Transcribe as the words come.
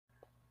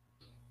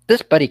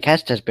This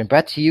buddycast has been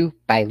brought to you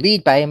by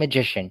Lead by a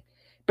Magician.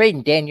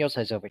 Braden Daniels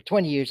has over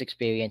 20 years'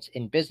 experience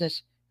in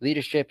business,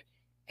 leadership,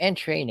 and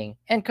training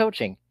and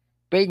coaching.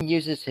 Braden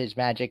uses his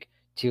magic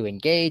to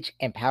engage,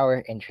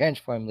 empower, and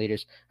transform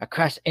leaders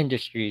across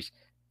industries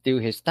through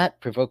his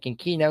thought provoking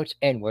keynotes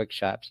and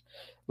workshops.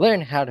 Learn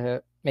how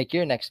to make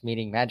your next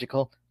meeting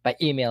magical by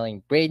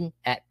emailing Braden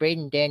at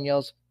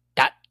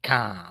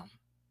bradendaniels.com.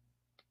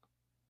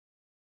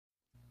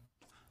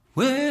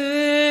 Well,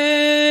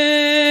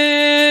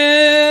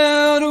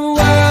 the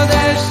world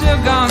has still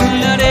gone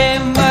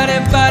nutty,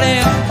 buddy,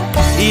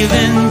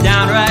 even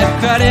downright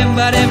cruddy,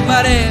 buddy.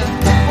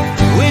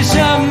 Wish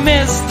I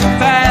missed the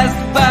past,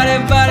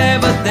 buddy,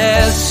 but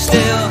there's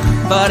still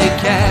buddy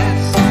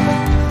cast.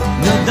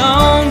 No,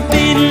 don't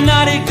be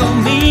naughty, go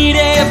meet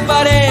a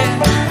buddy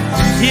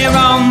here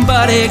on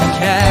Buddy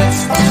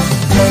Cast.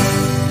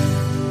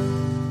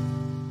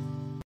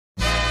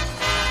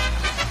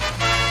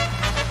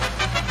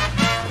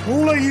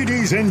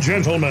 Ladies and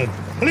gentlemen,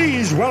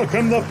 please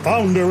welcome the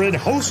founder and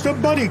host of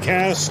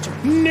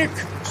BuddyCast, Nick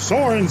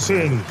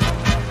Sorensen.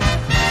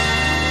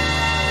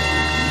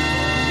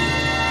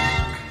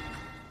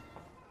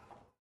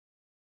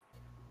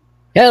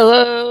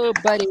 Hello,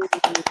 buddy.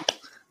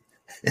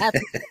 Happy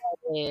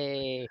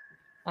Friday.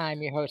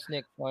 I'm your host,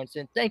 Nick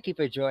Sorensen. Thank you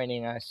for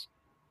joining us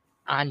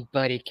on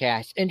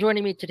BuddyCast. And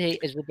joining me today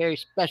is a very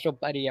special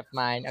buddy of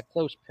mine, a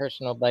close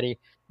personal buddy,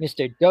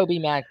 Mr. Dobie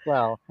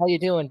Maxwell. How you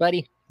doing,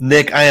 buddy?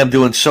 Nick, I am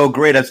doing so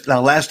great. Now,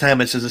 last time,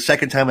 this is the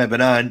second time I've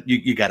been on.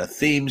 You got a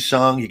theme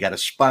song, you got a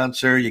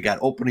sponsor, you got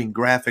opening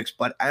graphics,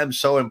 but I'm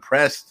so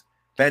impressed.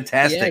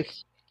 Fantastic.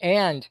 Yes.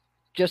 And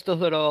just a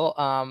little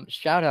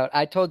shout out.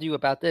 I told you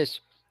about this.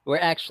 We're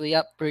actually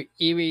up for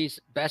Erie's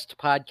Best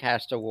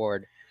Podcast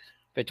Award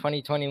for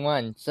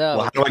 2021. So,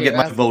 well, how do I get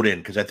my vote in?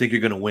 Because I think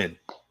you're going to win.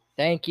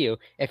 Thank you.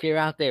 If you're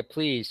out there,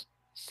 please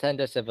send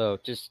us a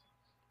vote. Just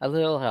a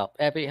little help.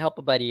 Help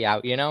a buddy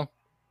out, you know?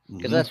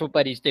 Because that's what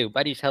buddies do.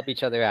 Buddies help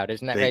each other out.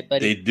 Isn't that right,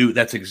 buddy? They do.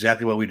 That's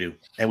exactly what we do.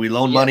 And we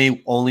loan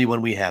money only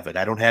when we have it.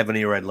 I don't have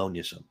any, or I'd loan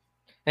you some.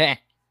 Yeah,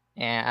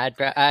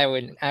 I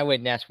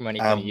wouldn't ask for money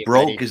from you,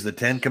 broke buddy. is the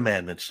 10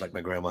 Commandments, like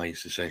my grandma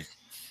used to say.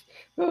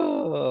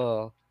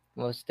 Oh,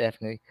 most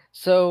definitely.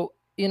 So,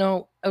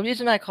 a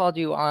reason I called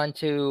you on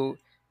to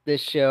this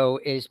show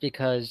is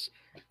because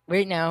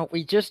right now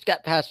we just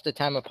got past the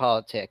time of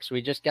politics.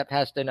 We just got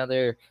past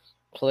another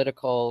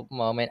political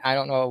moment. I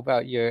don't know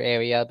about your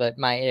area, but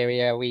my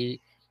area,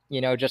 we,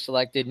 just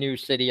elected new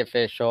city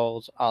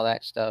officials, all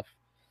that stuff.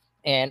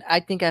 And I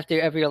think after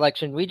every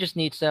election, we just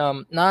need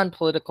some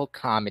non-political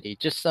comedy,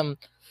 just some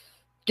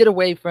get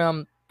away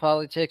from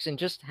politics and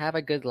just have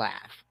a good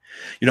laugh.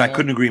 I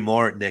couldn't agree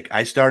more, Nick.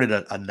 I started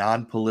a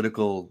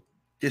non-political,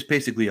 just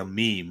basically a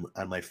meme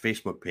on my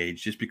Facebook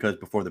page, just because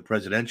before the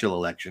presidential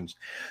elections,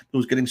 it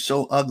was getting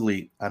so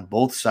ugly on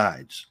both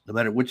sides. No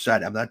matter which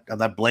side, I'm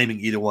not blaming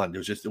either one.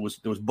 There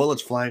was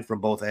bullets flying from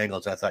both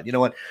angles. I thought, you know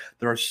what?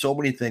 There are so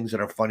many things that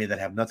are funny that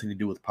have nothing to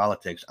do with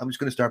politics. I'm just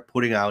going to start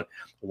putting out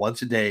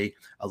once a day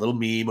a little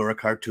meme or a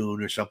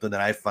cartoon or something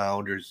that I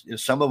found. Or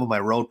some of them I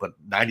wrote, but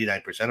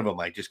 99% of them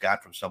I just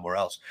got from somewhere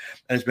else.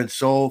 And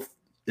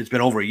it's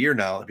been over a year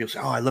now. And people say,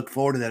 I look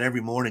forward to that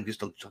every morning, just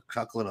to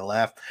chuckle and a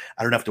laugh.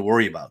 I don't have to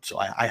worry about. So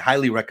I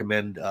highly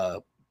recommend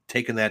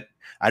taking that.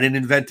 I didn't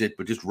invent it,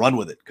 but just run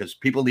with it, because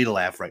people need a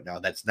laugh right now.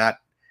 That's not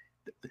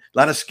 – a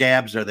lot of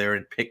scabs are there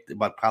and picked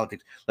about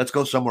politics. Let's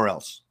go somewhere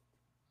else.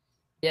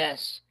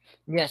 Yes.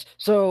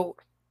 So,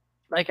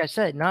 like I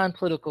said,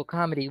 non-political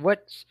comedy.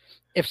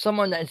 If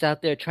someone is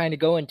out there trying to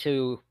go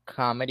into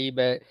comedy,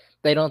 but –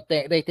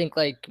 they think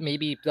like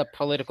maybe the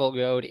political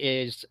road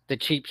is the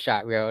cheap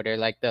shot road, or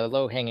like the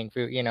low hanging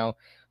fruit, and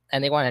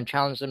they want to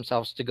challenge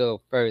themselves to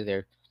go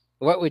further.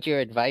 What would your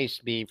advice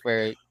be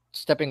for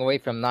stepping away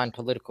from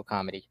non-political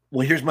comedy?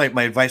 Well, here's my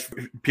advice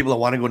for people that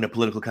want to go into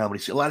political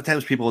comedy. See, a lot of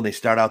times people, when they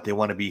start out, they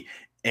want to be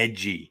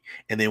edgy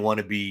and they want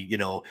to be,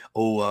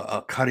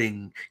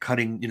 cutting,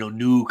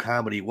 new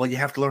comedy. Well, you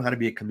have to learn how to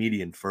be a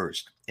comedian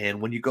first. And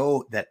when you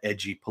go that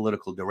edgy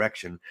political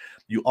direction,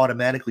 you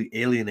automatically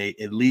alienate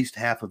at least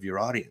half of your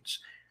audience.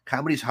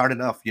 Comedy's hard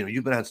enough.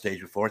 You've been on stage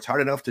before. It's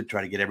hard enough to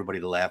try to get everybody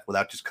to laugh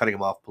without just cutting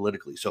them off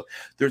politically. So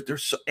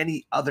there's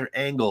any other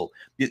angle.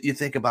 You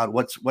think about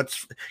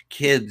what's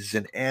kids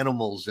and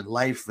animals and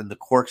life and the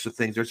quirks of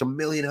things. There's a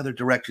million other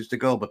directions to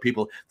go, but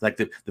people like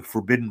the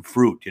forbidden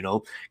fruit.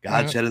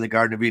 God said in the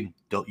Garden of Eden,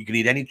 you can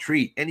eat any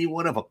tree, any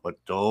one of them,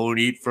 but don't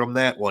eat from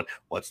that one.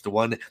 What's the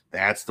one?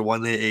 That's the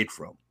one they ate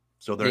from.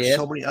 So there's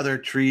so many other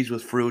trees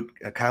with fruit,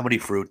 comedy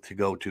fruit to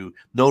go to.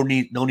 No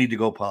need to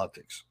go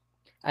politics.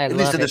 At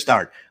least at the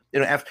start.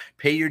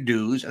 Pay your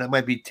dues, and it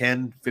might be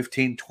 10,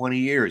 15, 20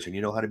 years, and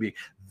you know how to be.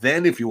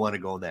 Then if you want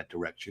to go in that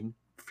direction,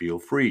 feel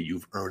free.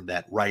 You've earned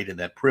that right and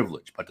that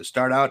privilege. But to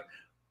start out,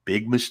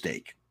 big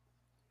mistake.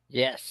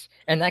 Yes.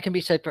 And that can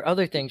be said for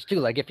other things too.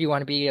 Like if you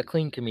want to be a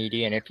clean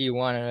comedian, if you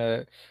want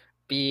to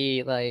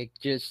be like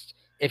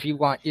if you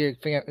want your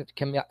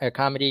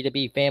comedy to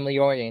be family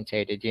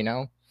orientated,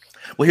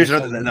 Well, here's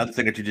There's so another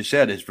thing that you just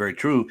said is very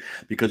true,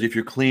 because if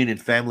you're clean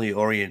and family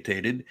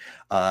orientated,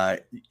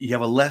 you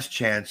have a less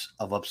chance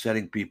of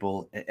upsetting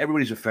people.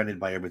 Everybody's offended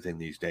by everything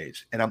these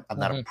days, and I'm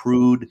not a Mhm.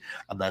 prude.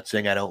 I'm not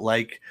saying I don't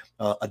like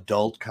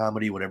adult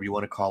comedy, whatever you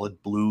want to call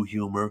it, blue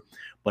humor,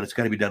 but it's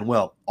got to be done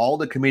well. All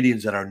the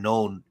comedians that are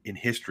known in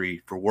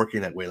history for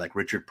working that way, like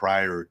Richard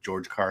Pryor or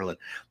George Carlin,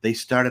 they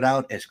started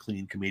out as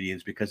clean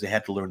comedians because they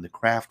had to learn the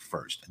craft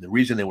first, and the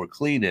reason they were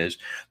clean is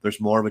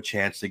there's more of a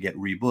chance to get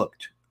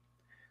rebooked.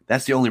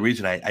 That's the only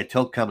reason I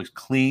tell comics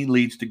clean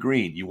leads to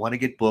green. You want to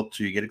get booked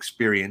so you get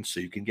experience, so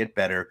you can get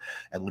better.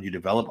 And when you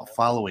develop a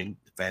following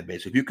fan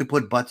base, if you could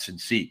put butts in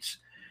seats,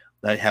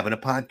 like having a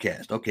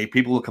podcast, okay,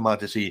 people will come out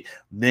to see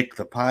Nick,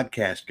 the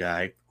podcast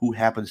guy, who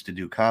happens to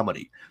do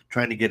comedy.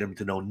 Trying to get them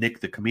to know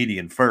Nick, the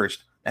comedian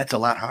first, that's a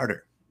lot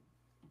harder.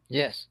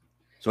 Yes.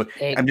 So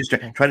I'm just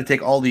trying to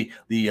take all the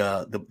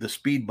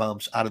speed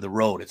bumps out of the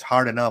road. It's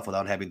hard enough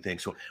without having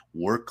things. So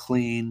work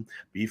clean,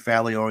 be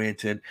family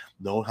oriented,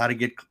 know how to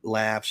get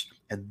laughs,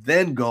 and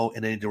then go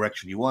in any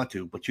direction you want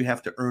to. But you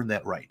have to earn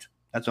that right.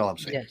 That's all I'm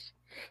saying. Yes.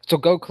 So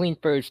go clean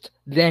first,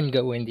 then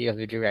go in the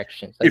other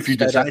direction. If you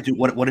decide to,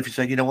 what if you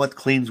say, you know what,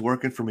 clean's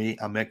working for me,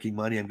 I'm making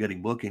money, I'm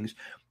getting bookings,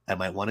 I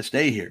might want to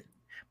stay here.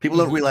 People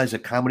don't realize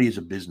that comedy is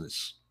a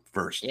business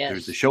first. Yes.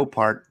 There's the show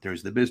part,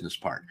 there's the business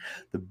part.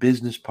 The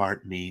business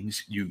part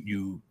means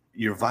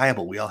you're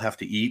viable. We all have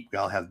to eat, we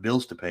all have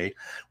bills to pay.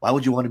 Why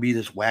would you want to be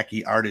this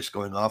wacky artist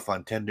going off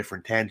on 10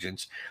 different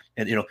tangents?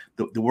 And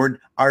the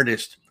word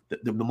artist,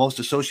 the most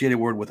associated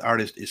word with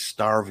artist is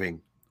starving.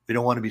 We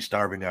don't want to be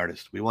starving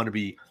artists. We want to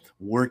be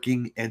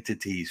working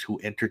entities who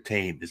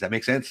entertain. Does that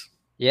make sense?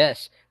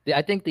 Yes.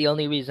 I think the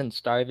only reason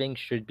starving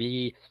should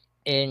be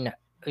in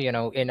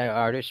an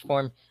artist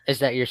form is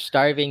that you're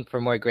starving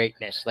for more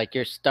greatness. Like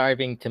you're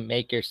starving to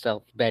make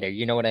yourself better.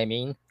 You know what I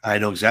mean? I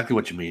know exactly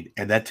what you mean.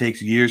 And that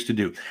takes years to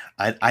do.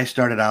 I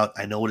started out,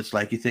 I know what it's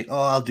like. You think,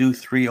 oh, I'll do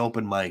 3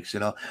 open mics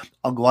and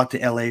I'll go out to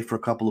LA for a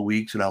couple of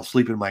weeks and I'll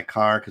sleep in my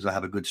car because I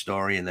have a good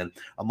story. And then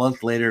a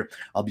month later,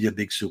 I'll be a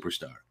big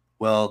superstar.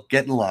 Well,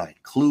 get in line.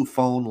 Clue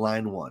phone,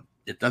 line 1.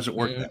 It doesn't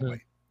work that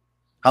way.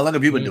 How long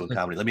have you been doing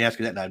comedy? Let me ask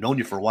you that. Now, I've known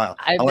you for a while.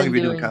 How long have you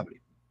been doing comedy?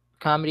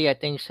 Comedy, I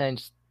think,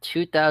 since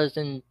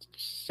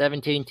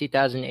 2017,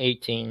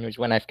 2018 was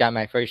when I've got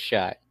my first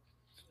shot.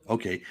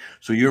 Okay.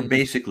 So you're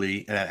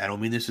basically, and I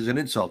don't mean this as an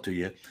insult to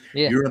you,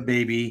 you're a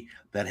baby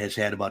that has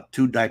had about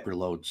 2 diaper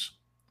loads.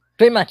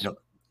 Pretty much.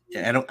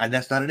 And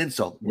that's not an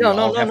insult. No,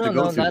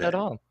 not at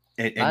all.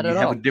 And you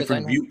have a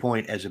different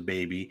viewpoint as a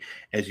baby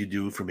as you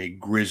do from a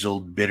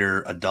grizzled,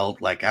 bitter adult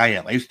like I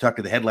am. I used to talk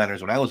to the headliners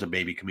when I was a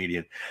baby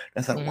comedian.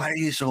 I thought, why are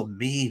you so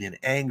mean and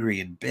angry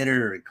and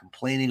bitter and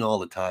complaining all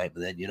the time?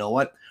 And then you know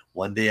what?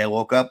 One day I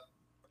woke up,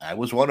 I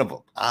was one of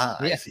them.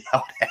 I see how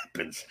it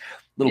happens.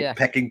 Little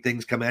pecking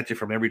things come at you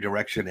from every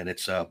direction, and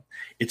it's a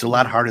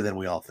lot harder than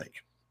we all think.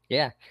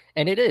 Yeah.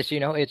 And it is,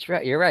 it's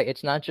right. You're right.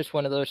 It's not just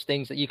one of those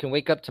things that you can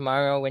wake up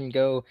tomorrow and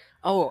go,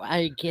 oh,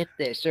 I get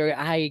this, or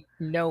I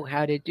know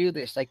how to do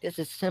this. Like, this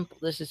is simple.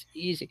 This is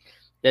easy.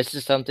 This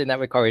is something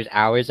that requires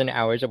hours and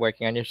hours of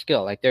working on your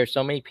skill. Like, there are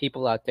so many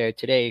people out there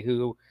today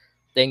who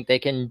think they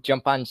can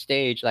jump on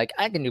stage. Like,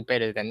 I can do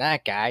better than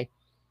that guy.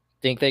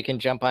 Think they can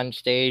jump on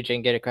stage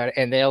and get a crowd,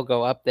 and they'll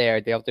go up there.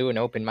 They'll do an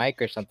open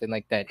mic or something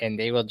like that. And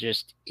they will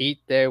just eat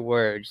their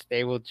words.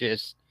 They will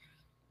just,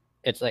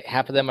 it's like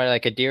half of them are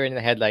like a deer in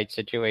the headlights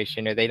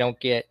situation, or they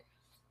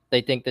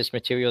think this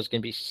material is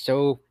going to be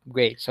so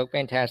great, so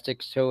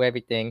fantastic, so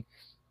everything.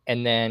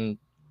 And then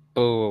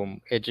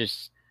boom, it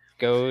just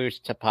goes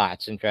to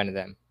pots in front of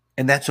them.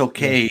 And that's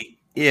okay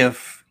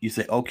if you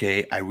say,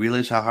 okay, I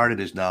realize how hard it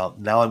is now.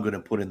 Now I'm going to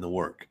put in the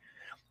work.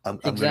 I'm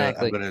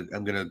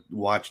gonna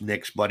watch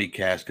Nick's Buddy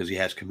Cast because he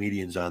has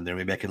comedians on there.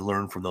 Maybe I can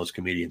learn from those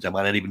comedians. I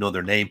might not even know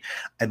their name.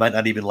 I might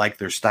not even like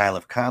their style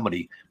of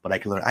comedy, but I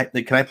can learn.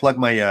 Can I plug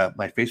my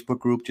my Facebook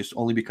group just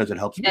only because it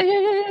helps me?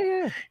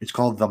 Yeah. It's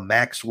called the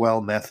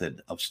Maxwell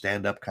Method of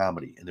Stand-Up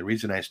Comedy, and the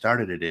reason I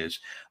started it is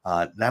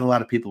not a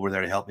lot of people were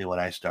there to help me when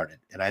I started,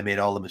 and I made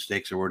all the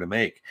mistakes there were to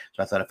make.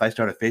 So I thought if I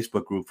start a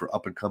Facebook group for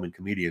up-and-coming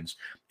comedians,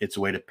 it's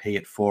a way to pay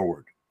it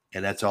forward.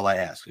 And that's all I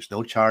ask. There's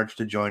no charge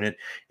to join it.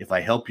 If I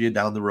help you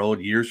down the road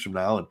years from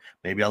now, and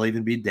maybe I'll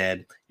even be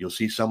dead, you'll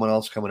see someone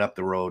else coming up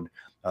the road,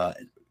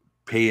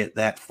 pay it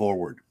that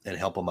forward and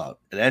help them out.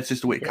 And that's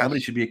just the way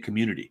comedy should be, a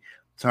community.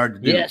 It's hard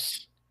to do.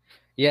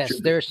 Yes.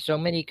 There's so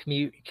many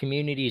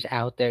communities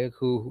out there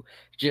who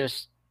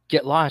just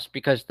get lost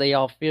because they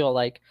all feel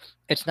like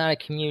it's not a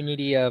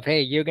community of,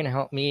 hey, you're going to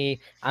help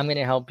me, I'm going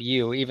to help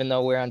you, even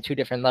though we're on 2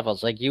 different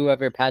levels. Like, you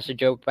ever pass a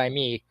joke by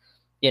me,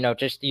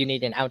 just you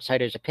need an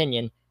outsider's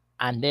opinion.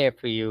 I'm there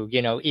for you,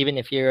 even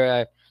if you're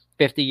a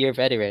 50-year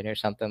veteran or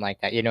something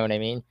like that. You know what I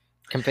mean?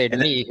 Compared to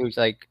me, who's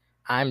like,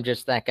 I'm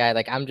just that guy.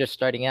 Like, I'm just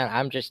starting out.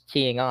 I'm just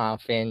teeing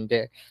off, and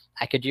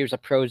I could use a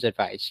pro's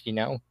advice,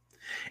 And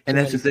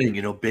that's the thing,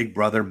 big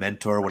brother,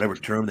 mentor, whatever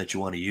term that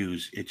you want to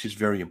use, it's just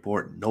very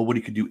important.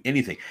 Nobody can do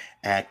anything.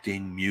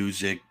 Acting,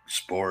 music,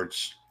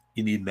 sports.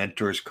 You need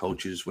mentors,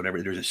 coaches,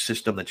 whatever. There's a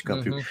system that you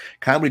come through.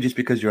 Comedy, just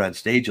because you're on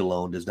stage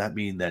alone, does not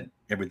mean that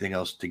everything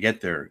else to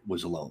get there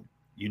was alone.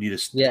 You need a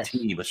Yes.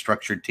 team, a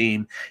structured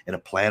team, and a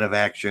plan of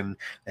action,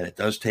 and it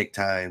does take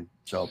time.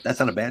 So that's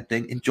not a bad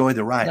thing. Enjoy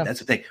the ride. No. That's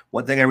the thing.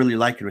 One thing I really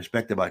like and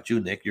respect about you,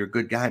 Nick, you're a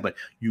good guy, but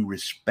you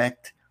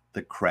respect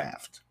the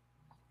craft.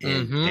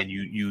 And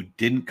you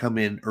didn't come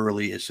in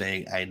early as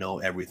saying, I know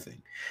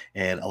everything.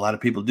 And a lot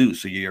of people do.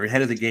 So you're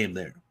ahead of the game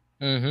there.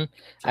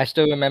 I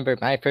still remember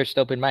my first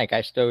open mic.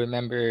 I still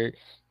remember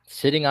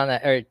sitting on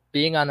that or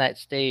being on that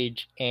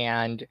stage,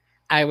 and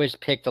I was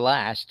picked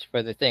last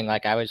for the thing.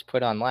 Like I was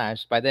put on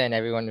last. By then,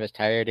 everyone was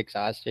tired,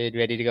 exhausted,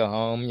 ready to go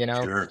home, you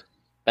know. Sure.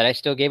 But I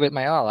still gave it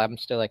my all. I'm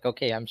still like,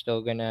 okay, I'm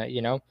still gonna,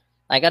 you know.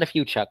 I got a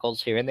few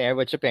chuckles here and there,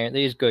 which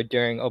apparently is good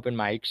during open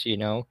mics, you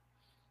know.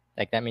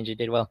 Like that means you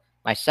did well.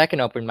 My second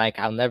open mic,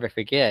 I'll never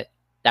forget.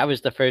 That was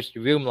the first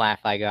room laugh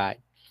I got,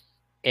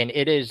 and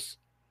it is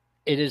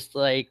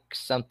like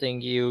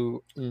something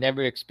you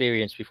never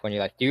experienced before in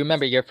your life. Do you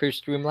remember your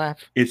first room laugh?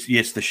 It's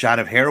the shot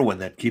of heroin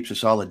that keeps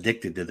us all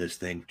addicted to this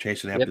thing,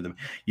 chasing after them.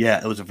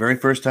 Yeah, it was the very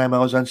first time I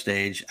was on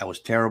stage. I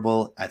was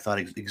terrible. I thought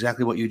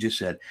exactly what you just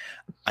said.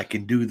 I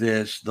can do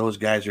this. Those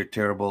guys are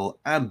terrible.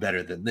 I'm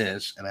better than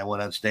this. And I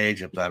went on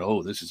stage and thought,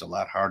 oh, this is a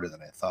lot harder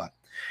than I thought.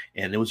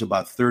 And there was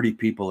about 30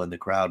 people in the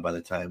crowd by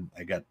the time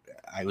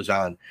I was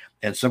on,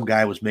 and some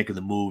guy was making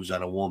the moves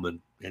on a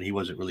woman, and he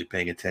wasn't really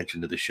paying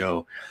attention to the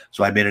show.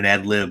 So I made an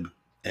ad lib,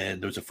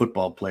 and there was a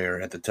football player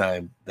at the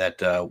time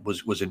that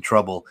was in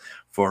trouble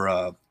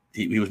for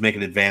he was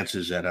making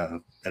advances at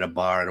a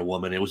bar and a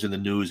woman. It was in the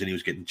news, and he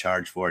was getting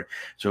charged for it.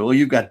 So,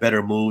 you've got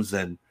better moves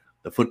than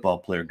the football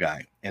player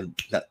guy. And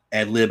that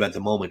ad lib at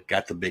the moment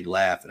got the big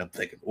laugh, and I'm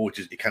thinking,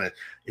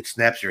 it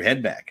snaps your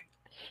head back.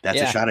 That's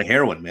a shot of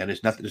heroin, man.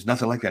 There's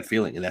nothing like that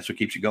feeling, and that's what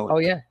keeps you going. Oh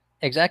yeah,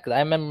 exactly. I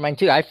remember mine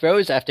too. I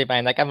froze after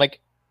mine. Like I'm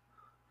like,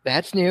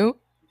 that's new.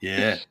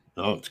 Yeah.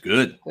 Oh, it's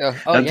good. Yeah.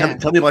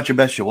 Tell me about your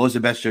best show. What was the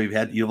best show you've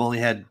had? You've only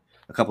had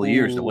a couple of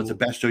years. So what's the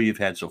best show you've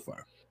had so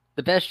far?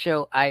 The best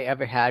show I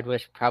ever had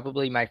was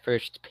probably my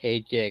first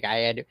paid gig. I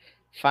had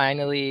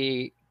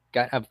finally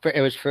got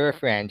it was for a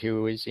friend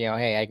who was,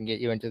 hey, I can get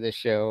you into this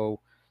show.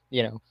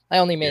 I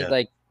only made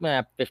like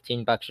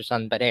 $15 or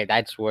something, but hey,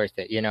 that's worth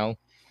it.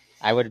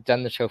 I would have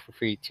done the show for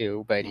free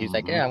too, but he's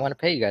like, yeah, I want to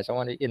pay you guys. I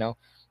want to,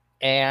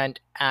 and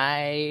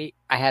I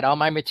had all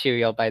my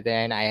material by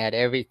then. I had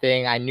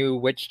everything. I knew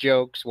which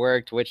jokes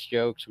worked, which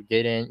jokes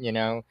didn't,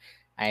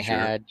 I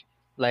had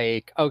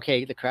like,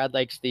 okay, the crowd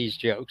likes these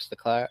jokes.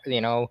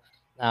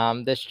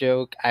 This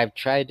joke I've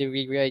tried to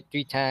rewrite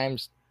 3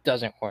 times,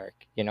 doesn't work,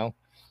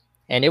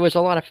 and it was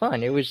a lot of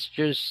fun. It was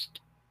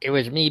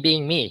me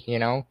being me,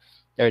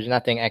 there was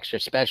nothing extra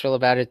special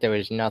about it. There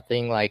was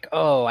nothing like,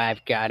 oh,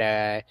 I've got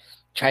to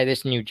try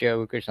this new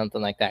joke or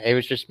something like that. It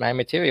was just my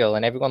material,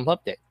 and everyone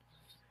loved it.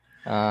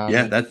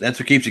 That's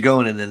what keeps you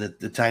going. And then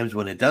the times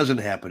when it doesn't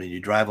happen, and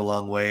you drive a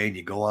long way, and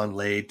you go on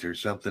late, or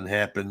something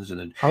happens, and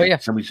then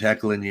somebody's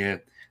heckling you.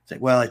 It's like,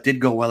 well, it did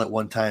go well at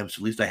one time, so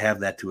at least I have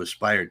that to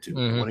aspire to.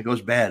 And when it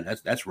goes bad,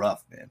 that's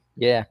rough, man.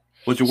 Yeah.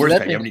 What's your worst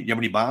time? You have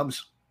any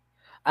bombs?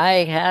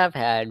 I have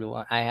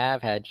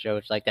had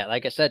shows like that.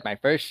 Like I said, my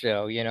first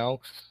show,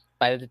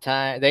 by the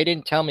time they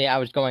didn't tell me I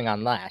was going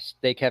on last,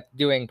 they kept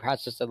doing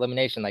process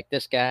elimination. Like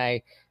this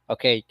guy,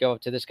 okay, go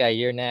up to this guy.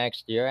 You're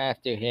next. You're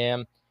after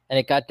him. And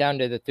it got down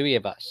to the 3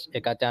 of us.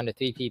 It got down to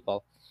 3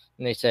 people.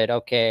 And they said,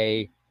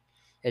 okay,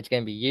 it's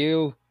going to be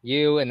you,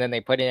 and then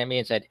they put it at me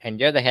and said, and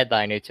you're the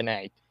headliner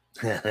tonight.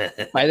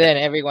 By then,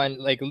 everyone,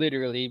 like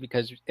literally,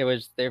 because it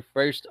was their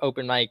first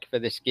open mic for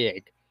this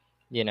gig,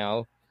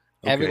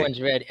 everyone's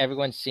read,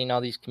 everyone's seen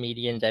all these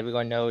comedians,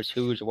 everyone knows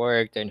who's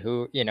worked and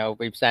who,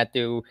 we've sat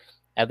through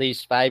at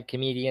least 5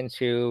 comedians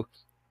who,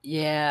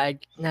 I'm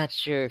not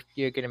sure if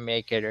you're going to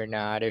make it or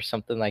not, or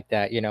something like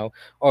that,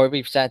 or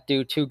we've sat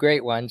through 2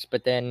 great ones,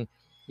 but then,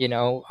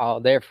 all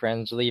their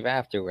friends leave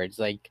afterwards.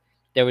 Like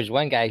there was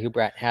one guy who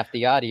brought half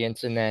the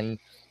audience, and then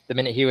the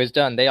minute he was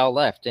done, they all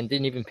left and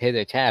didn't even pay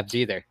their tabs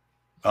either.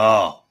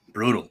 Oh,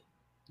 brutal.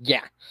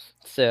 Yeah.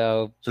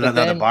 So now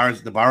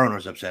the bar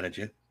owner's upset at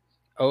you.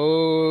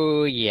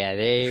 Oh yeah,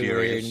 they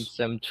were in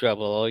some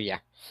trouble. Oh yeah.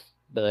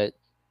 But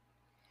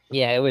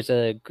yeah, it was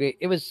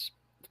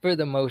for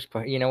the most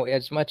part,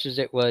 as much as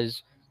it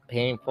was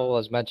painful,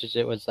 as much as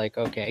it was like,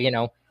 okay,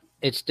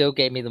 it still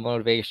gave me the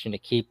motivation to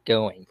keep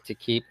going, to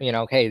keep,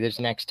 hey, there's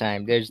next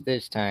time, there's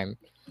this time.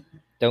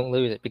 Don't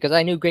lose it. Because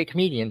I knew great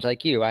comedians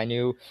like you. I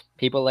knew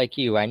people like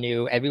you. I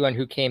knew everyone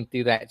who came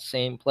through that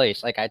same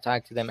place. Like I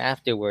talked to them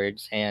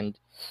afterwards and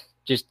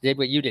just did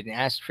what you did and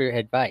asked for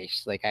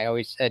advice. Like I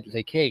always said,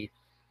 like, hey,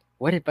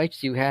 what advice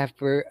do you have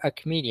for a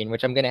comedian?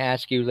 Which I'm going to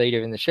ask you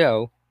later in the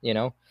show,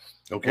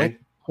 Okay. What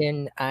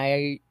can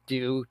I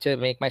do to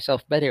make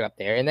myself better up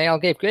there? And they all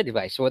gave good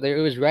advice, whether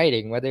it was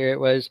writing, whether it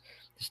was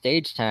the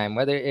stage time,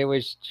 whether it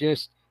was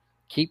just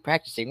keep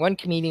practicing. One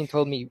comedian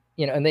told me,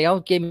 and they all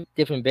gave me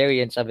different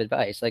variants of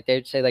advice. Like they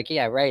would say like,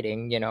 yeah,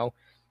 writing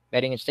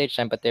and stage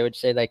time, but they would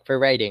say like for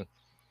writing,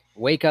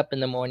 wake up in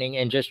the morning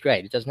and just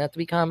write. It doesn't have to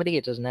be comedy.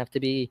 It doesn't have to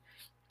be,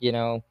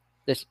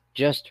 this,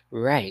 just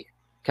write,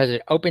 because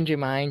it opens your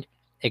mind.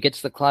 It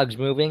gets the clogs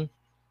moving.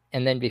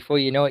 and then before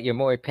you know it, you're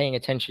more paying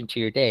attention to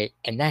your day,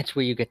 and that's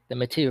where you get the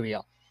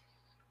material.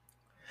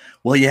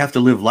 Well, you have to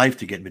live life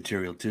to get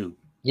material too.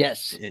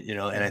 Yes. You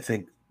know, and I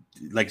think,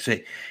 like I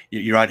say,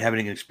 you're out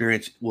having an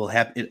experience. Will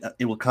happen.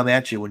 It will come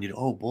at you when you.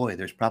 Oh boy,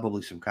 there's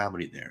probably some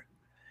comedy there.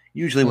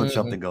 Usually, when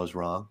something goes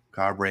wrong,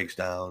 car breaks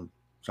down,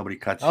 somebody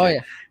cuts you,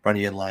 in front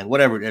of you in line,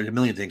 whatever. There's a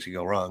million things can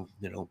go wrong.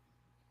 You know,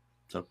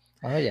 so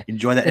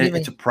enjoy that.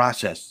 It's a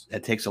process.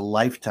 It takes a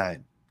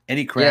lifetime.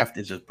 Any craft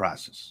is a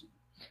process.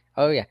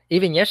 Oh yeah.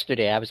 Even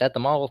yesterday, I was at the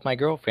mall with my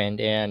girlfriend,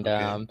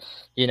 and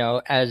you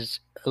know, as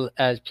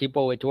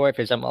people with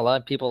dwarfism, a lot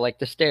of people like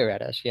to stare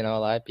at us. You know, a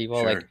lot of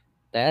people like,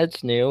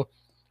 that's new.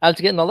 I was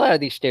getting a lot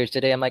of these stares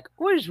today. I'm like,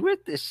 what is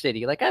with this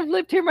city? Like, I've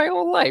lived here my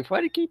whole life.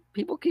 Why do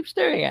people keep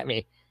staring at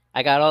me?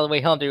 I got all the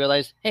way home to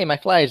realize, hey, my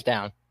fly is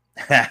down.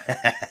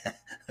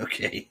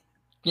 Okay.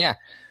 Yeah,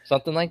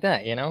 something like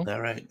that. You know.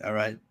 All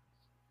right.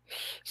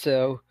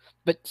 So.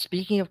 But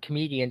speaking of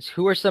comedians,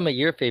 who are some of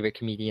your favorite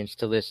comedians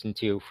to listen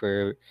to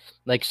for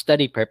like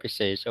study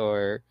purposes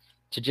or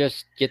to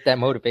just get that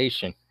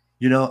motivation?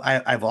 You know,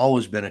 I've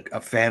always been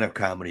a fan of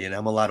comedy, and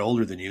I'm a lot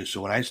older than you.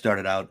 So when I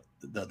started out,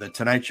 the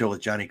Tonight Show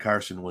with Johnny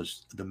Carson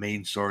was the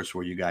main source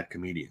where you got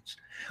comedians.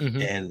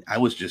 And I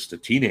was just a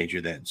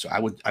teenager then. So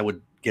I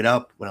would get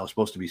up when I was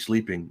supposed to be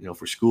sleeping, you know,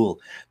 for school.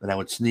 Then I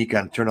would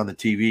turn on the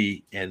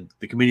TV, and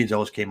the comedians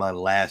always came on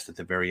last at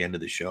the very end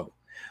of the show.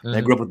 And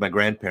I grew up with my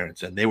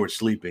grandparents, and they were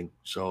sleeping.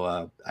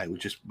 So I would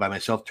just by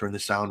myself turn the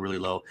sound really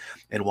low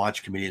and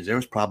watch comedians. There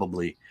was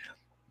probably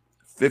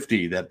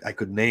 50 that I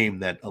could name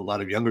that a lot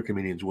of younger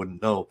comedians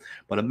wouldn't know.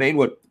 But a main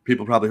what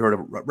people probably heard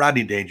of,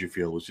 Rodney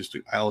Dangerfield was just,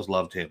 I always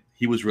loved him.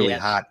 He was really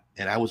hot.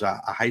 And I was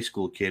a high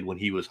school kid when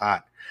he was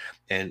hot.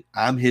 And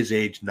I'm his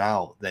age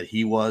now that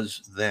he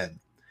was then.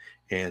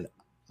 And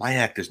my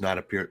act does not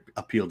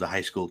appeal to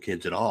high school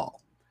kids at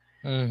all.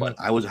 But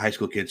I was a high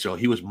school kid, so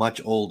he was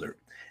much older.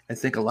 I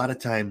think a lot of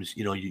times,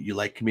 you know, you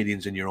like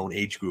comedians in your own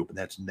age group, and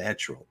that's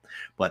natural.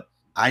 But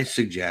I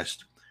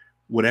suggest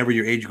whatever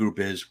your age group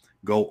is,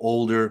 go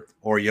older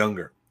or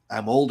younger.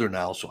 I'm older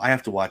now, so I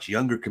have to watch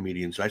younger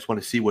comedians. So I just want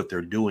to see what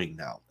they're doing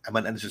now. I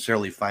might not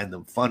necessarily find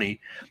them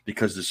funny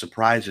because the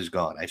surprise is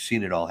gone. I've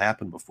seen it all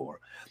happen before.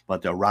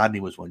 But Rodney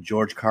was one.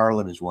 George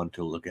Carlin is one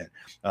to look at.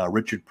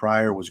 Richard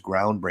Pryor was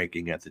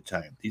groundbreaking at the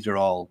time. These are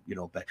all, you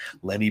know,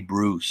 Lenny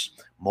Bruce.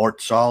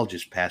 Mort Saul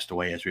just passed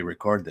away as we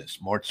record this.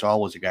 Mort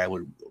Saul was a guy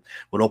who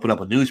would open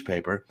up a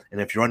newspaper. And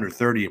if you're under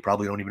 30, you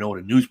probably don't even know what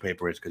a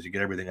newspaper is because you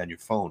get everything on your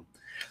phone.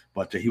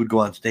 But he would go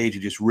on stage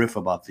and just riff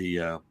about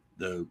the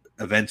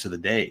events of the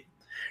day.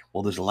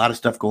 Well, there's a lot of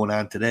stuff going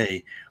on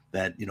today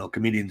that, you know,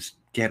 comedians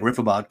can't riff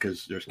about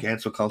because there's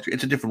cancel culture.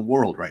 It's a different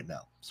world right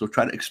now. So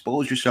try to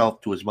expose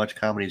yourself to as much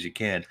comedy as you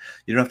can.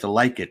 You don't have to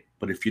like it,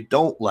 but if you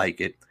don't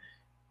like it,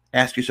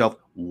 ask yourself,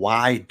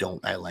 why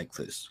don't I like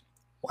this?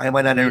 Why am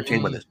I not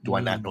entertained by this? Do I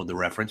not know the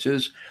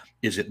references?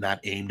 Is it not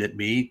aimed at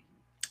me?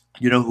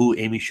 You know who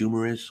Amy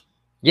Schumer is?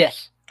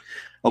 Yes.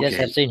 Okay. Yes,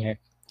 I've seen her.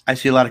 I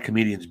see a lot of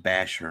comedians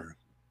bash her.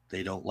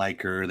 They don't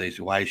like her. They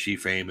say, why is she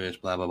famous?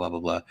 Blah, blah, blah, blah,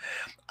 blah.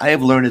 I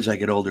have learned as I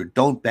get older,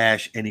 don't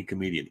bash any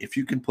comedian. If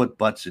you can put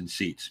butts in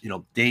seats, you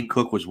know, Dane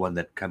Cook was one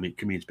that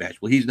comedians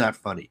bash. Well, he's not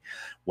funny.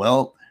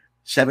 Well,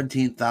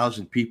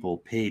 17,000 people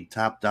paid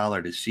top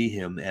dollar to see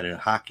him at a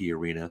hockey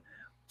arena.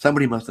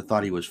 Somebody must have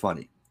thought he was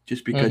funny.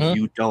 Just because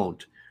you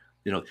don't,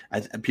 you know,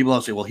 people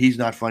all say, well, he's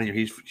not funny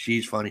or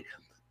she's funny.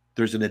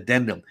 There's an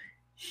addendum.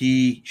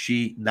 He,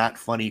 she, not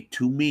funny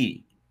to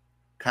me.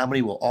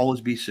 Comedy will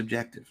always be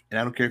subjective. And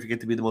I don't care if you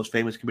get to be the most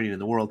famous comedian in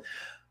the world.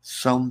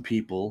 Some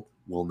people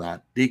will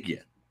not dig you.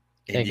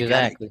 And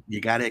exactly.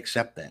 You got to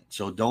accept that.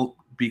 So don't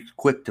be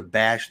quick to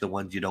bash the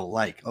ones you don't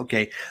like.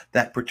 Okay,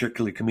 that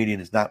particular comedian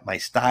is not my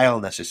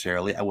style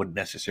necessarily. I wouldn't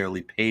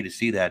necessarily pay to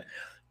see that.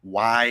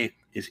 Why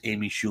is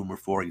Amy Schumer,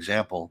 for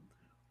example,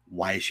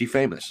 why is she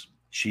famous?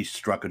 She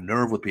struck a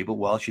nerve with people.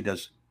 Well, she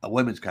does a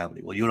women's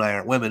comedy. Well, you and I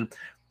aren't women.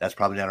 That's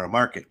probably not our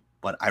market.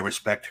 But I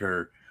respect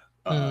her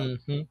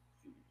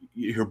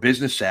her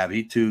business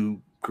savvy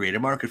to create a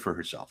market for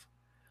herself.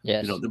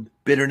 Yes. You know, the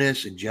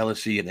bitterness and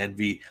jealousy and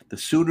envy, the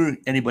sooner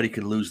anybody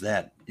can lose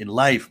that in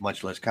life,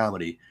 much less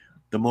comedy,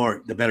 the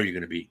better you're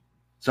going to be.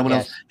 Someone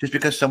else, just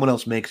because someone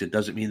else makes it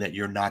doesn't mean that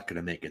you're not going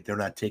to make it. They're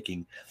not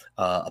taking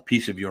a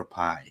piece of your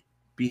pie.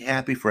 Be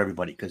happy for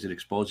everybody because it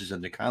exposes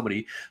them to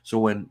comedy. So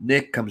when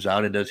Nick comes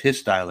out and does his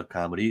style of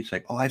comedy, it's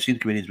like, oh, I've seen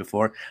comedians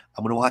before.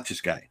 I'm going to watch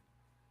this guy.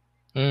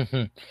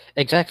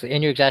 Exactly.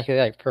 And you're exactly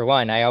right. For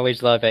one, I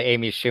always love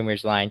Amy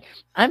Schumer's line,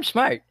 I'm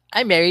smart.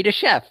 I married a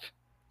chef.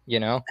 You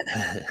know,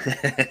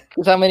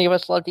 because how many of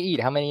us love to eat?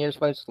 How many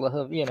of us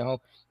love, you know,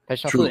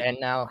 professional food? And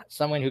now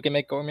someone who can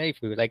make gourmet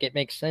food, like it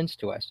makes sense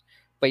to us.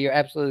 But you're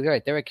absolutely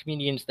right. There are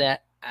comedians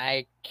that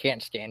I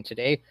can't stand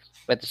today.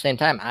 But at the same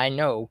time, I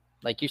know,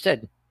 like you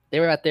said,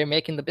 they're out there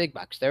making the big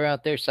bucks. They're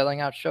out there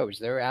selling out shows.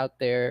 They're out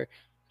there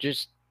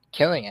just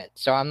killing it.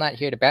 So I'm not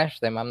here to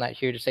bash them. I'm not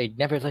here to say,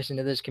 never listen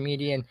to this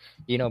comedian,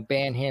 you know,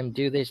 ban him,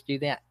 do this, do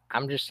that.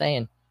 I'm just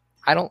saying,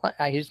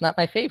 he's not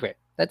my favorite.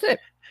 That's it.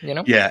 You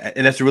know? Yeah,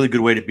 and that's a really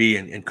good way to be.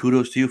 And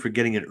kudos to you for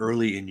getting it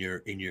early in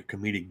your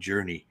comedic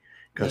journey.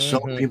 because so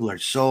many people are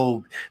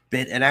so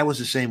bent. And I was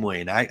the same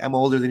way. And I'm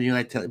older than you,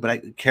 I tell you,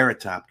 but Carrot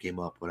Top came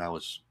up when I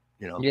was,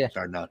 Yeah.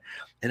 starting out.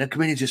 And the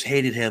comedians just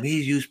hated him.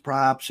 He's used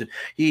props and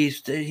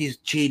he's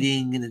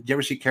cheating. And did you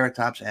ever see Carrot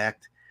Top's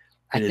act?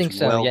 I It think is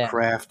so, well yeah.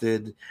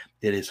 crafted.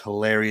 It is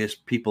hilarious.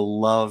 People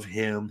love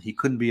him. He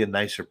couldn't be a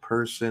nicer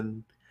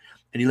person.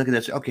 And you look at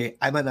that, say, okay,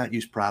 I might not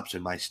use props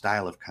in my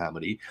style of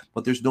comedy,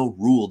 but there's no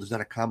rule. There's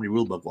not a comedy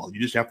rule book. Well, you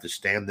just have to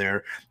stand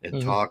there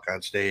and talk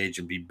on stage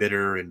and be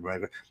bitter and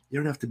whatever. You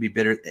don't have to be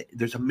bitter.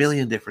 There's a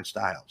million different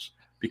styles.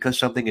 Because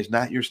something is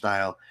not your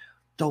style,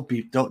 don't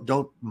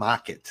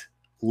mock it.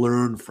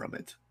 Learn from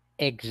it.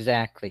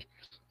 Exactly.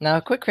 Now,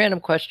 a quick random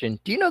question.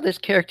 Do you know this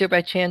character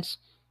by chance?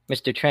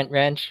 Mr. Trent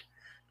Wrench?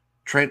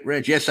 Trent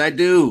Wrench. Yes, I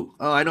do.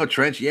 Oh, I know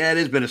Trent. Yeah, it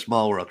has been a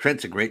small world.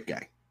 Trent's a great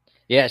guy.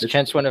 Yes,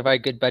 Trent's one of our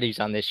good buddies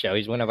on this show.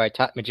 He's one of our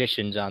top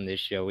magicians on this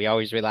show. We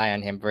always rely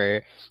on him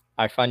for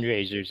our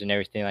fundraisers and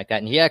everything like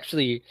that. And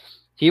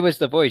he was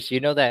the voice. You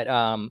know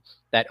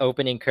that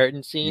opening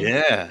curtain scene?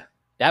 Yeah.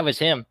 That was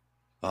him.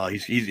 Oh,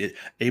 he's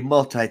a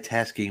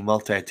multitasking,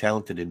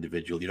 multi-talented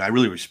individual. I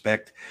really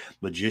respect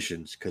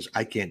magicians because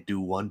I can't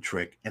do one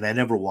trick, and I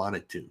never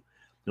wanted to.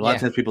 A lot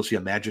of times people see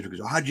a magic trick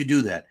and go, "How'd you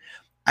do that?"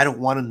 I don't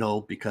want to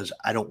know because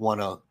I don't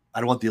want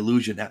the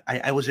illusion.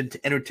 I was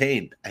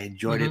entertained. I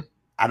enjoyed it.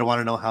 I don't want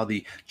to know how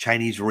the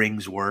Chinese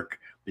rings work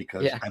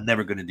because I'm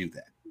never going to do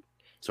that.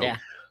 So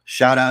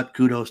shout out,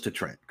 kudos to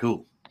Trent.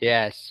 Cool.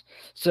 Yes.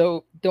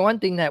 So the one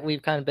thing that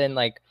we've kind of been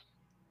like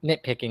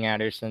nitpicking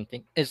at or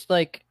something is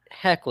like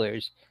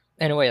hecklers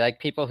in a way, like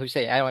people who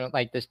say, I don't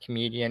like this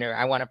comedian, or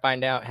I want to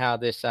find out how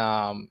this, this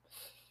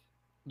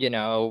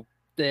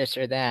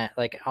or that,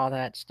 like all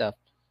that stuff.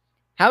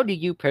 How do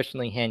you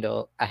personally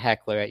handle a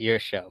heckler at your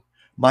show?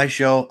 My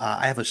show,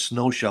 I have a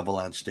snow shovel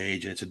on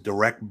stage, and it's a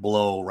direct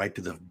blow right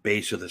to the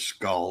base of the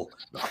skull.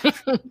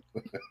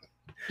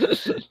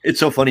 It's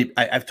so funny.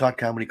 I've taught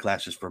comedy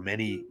classes for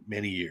many,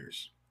 many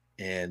years.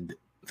 And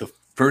the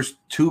first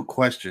two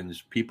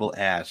questions people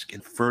ask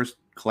in first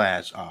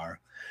class are,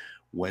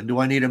 when do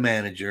I need a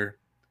manager?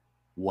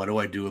 What do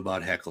I do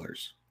about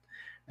hecklers?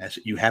 As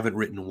you haven't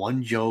written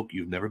one joke,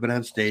 you've never been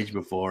on stage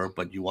before,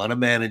 but you want a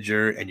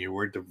manager and you're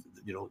worried to,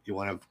 you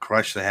want to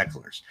crush the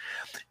hecklers.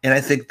 And I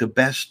think the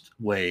best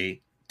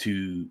way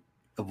to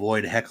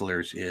avoid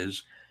hecklers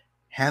is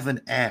have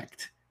an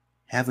act,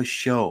 have a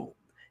show,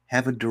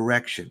 have a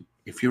direction.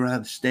 If you're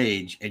on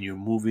stage and you're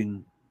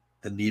moving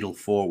the needle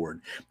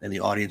forward and the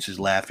audience is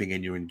laughing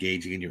and you're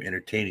engaging and you're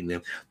entertaining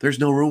them, there's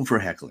no room for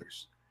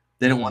hecklers.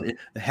 They don't want it.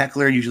 The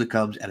heckler usually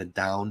comes at a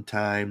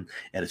downtime,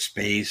 at a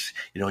space.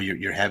 You're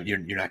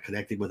not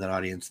connecting with an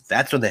audience.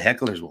 That's when the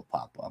hecklers will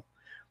pop up.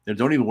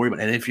 Don't even worry about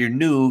it. And if you're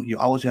new, you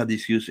always have the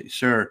excuse,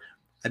 sir,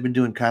 I've been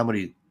doing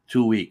comedy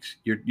 2 weeks.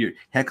 You're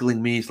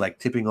heckling me is like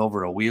tipping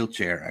over a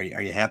wheelchair.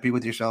 Are you happy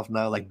with yourself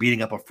now? Like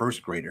beating up a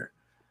first grader.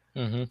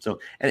 So,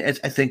 and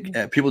I think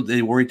people,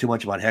 they worry too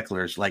much about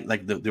hecklers,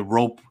 like the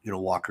rope,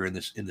 walker in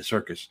the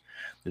circus.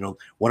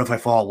 What if I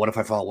fall? What if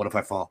I fall? What if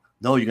I fall?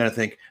 No, you got to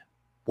think,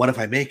 what if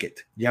I make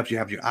it? You have to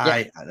have your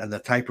eye on the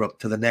tightrope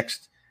to the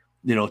next,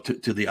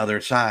 to the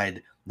other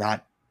side,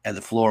 not at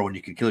the floor when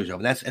you can kill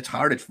yourself. And it's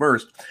hard at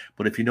first,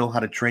 but if you know how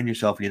to train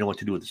yourself and you know what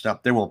to do with the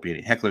stuff, there won't be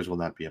any hecklers. Will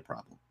not be a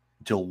problem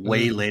until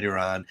way later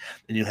on.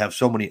 And you'll have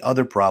so many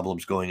other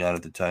problems going on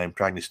at the time,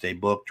 trying to stay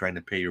booked, trying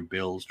to pay your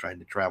bills, trying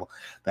to travel,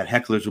 that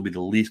hecklers will be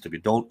the least of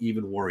it. Don't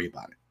even worry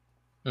about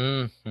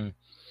it.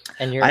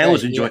 And I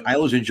always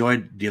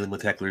enjoyed dealing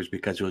with hecklers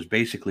because it was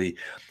basically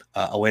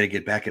a way to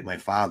get back at my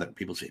father.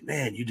 People say,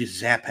 man, you just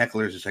zap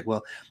hecklers. It's like,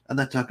 well, I'm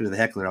not talking to the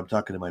heckler. I'm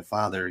talking to my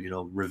father,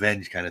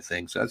 revenge kind of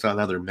thing. So that's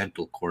another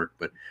mental quirk.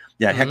 But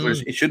yeah,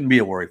 hecklers, it shouldn't be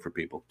a worry for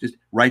people. Just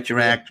write your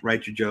act,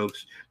 write your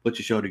jokes, put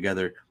your show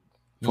together,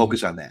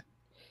 focus on that.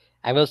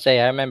 I will say,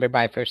 I remember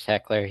my first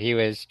heckler. He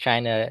was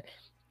trying to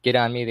get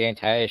on me the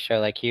entire show.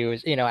 Like he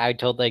was, I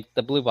told like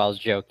the blue balls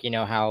joke,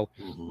 how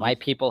why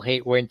people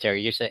hate winter.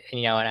 You said,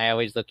 and I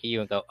always look at you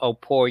and go, oh,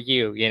 poor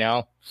you,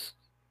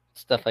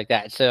 stuff like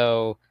that.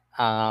 So,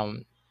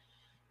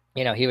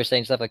 he was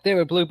saying stuff like they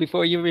were blue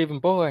before you were even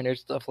born or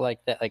stuff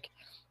like that. Like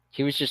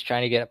he was just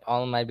trying to get up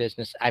all of my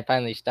business. I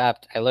finally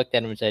stopped. I looked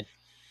at him and said,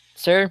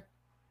 sir,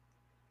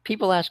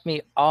 people ask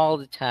me all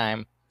the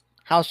time,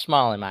 how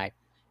small am I?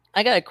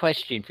 I got a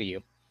question for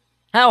you.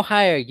 How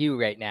high are you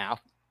right now?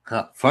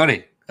 Huh,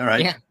 funny. All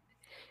right. Yeah.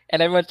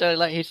 And everyone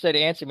started he started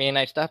answering me, and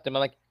I stopped him. I'm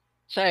like,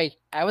 sorry,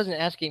 I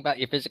wasn't asking about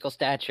your physical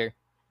stature.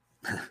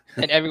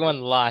 And everyone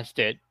lost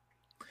it.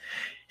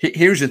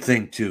 Here's the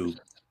thing, too.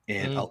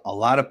 And a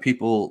lot of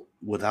people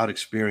without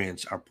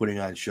experience are putting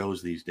on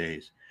shows these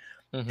days.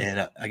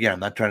 And again,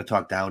 I'm not trying to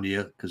talk down to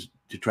you because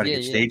to try to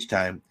get stage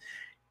time,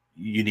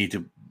 you need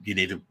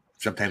to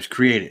sometimes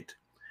create it.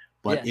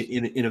 But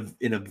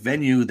in a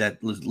venue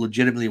that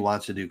legitimately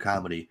wants to do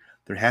comedy,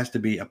 there has to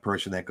be a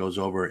person that goes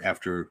over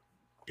after,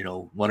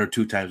 1 or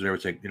 2 times, whatever,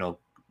 it's like,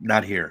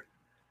 not here.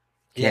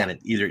 Yeah. Can it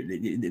either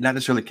not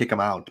necessarily kick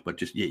them out, but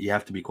just you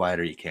have to be quiet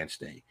or you can't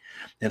stay.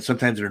 And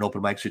sometimes in an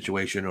open mic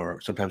situation,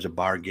 or sometimes a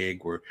bar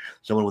gig where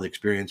someone with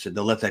experience,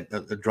 they'll let that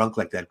a drunk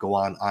like that go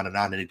on and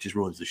on, and it just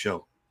ruins the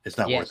show. It's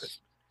not worth it. Yes.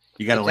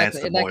 You got to lance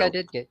Exactly. the And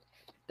boil.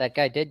 that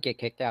guy did get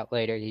kicked out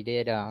later. He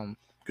did.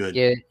 Good.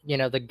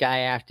 Yeah. The guy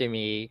after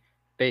me,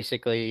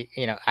 basically,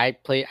 I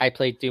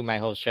played through my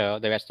whole show,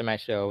 the rest of my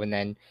show, and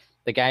then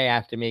the guy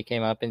after me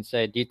came up and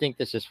said, "Do you think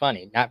this is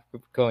funny?" Not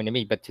going to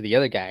me, but to the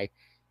other guy.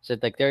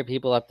 Said, like, there are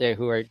people up there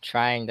who are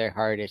trying their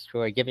hardest,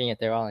 who are giving it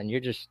their all, and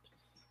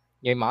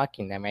you're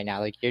mocking them right now.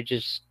 Like, you're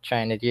just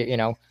trying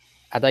to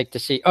I'd like to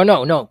see. Oh,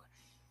 no.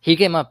 He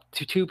came up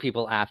to two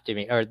people after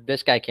me, or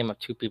this guy came up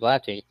two people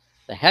after me.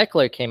 The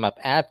heckler came up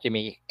after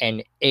me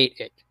and ate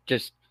it.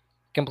 Just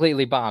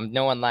completely bombed.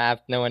 No one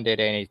laughed. No one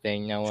did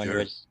anything. No one Sure.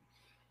 was.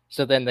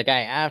 So then the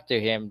guy after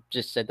him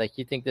just said, like,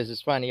 you think this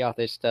is funny, all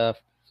this stuff.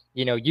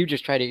 You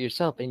just tried it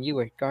yourself and you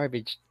were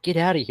garbage. Get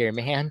out of here,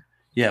 man.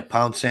 Yeah,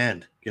 pound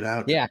sand. Get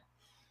out. Yeah,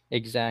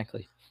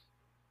 exactly.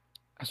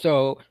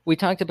 So we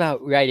talked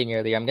about writing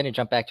earlier. I'm going to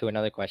jump back to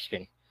another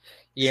question.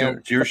 Sure.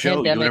 It's your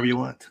show. Do whatever you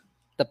want.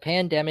 The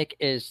pandemic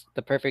is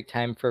the perfect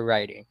time for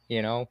writing.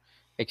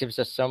 It gives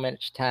us so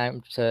much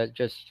time to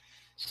just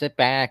sit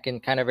back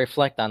and kind of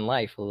reflect on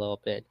life a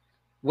little bit.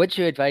 What's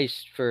your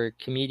advice for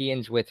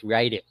comedians with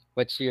writing?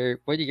 What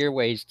are your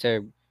ways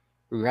to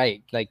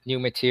write, like, new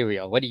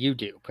material? What do you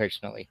do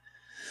personally?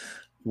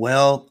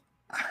 Well,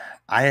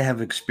 I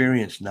have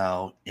experience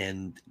now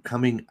in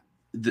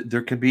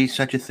there can be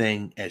such a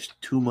thing as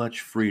too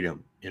much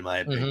freedom, in my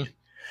opinion.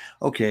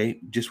 Okay,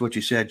 just what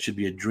you said should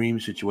be a dream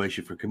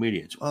situation for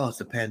comedians. Well, it's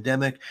the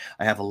pandemic.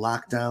 I have a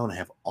lockdown. I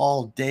have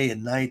all day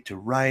and night to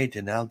write,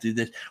 and I'll do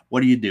this.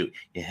 What do? You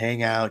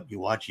hang out, you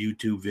watch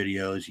YouTube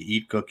videos, you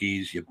eat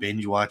cookies, you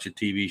binge watch a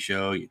TV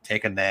show, you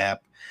take a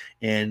nap,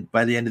 and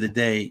by the end of the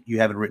day, you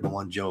haven't written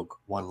one joke,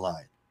 one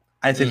line.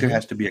 I think there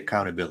has to be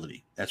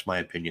accountability. That's my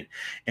opinion.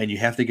 And you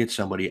have to get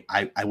somebody,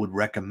 I would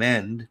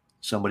recommend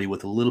somebody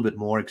with a little bit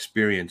more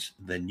experience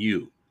than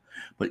you.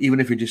 But even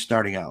if you're just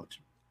starting out,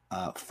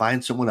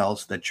 find someone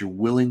else that you're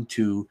willing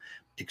to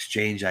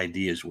exchange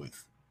ideas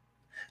with.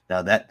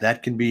 Now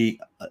that can be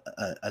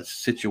a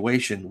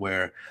situation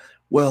where,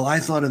 well, I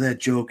thought of that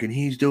joke and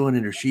he's doing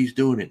it or she's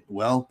doing it.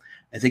 Well,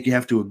 I think you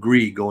have to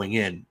agree going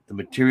in. The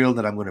material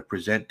that I'm going to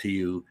present to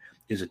you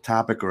is a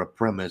topic or a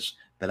premise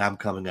that I'm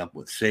coming up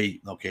with. Say,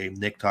 okay,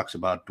 Nick talks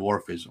about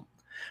dwarfism.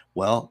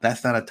 Well,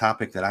 that's not a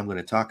topic that I'm going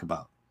to talk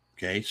about.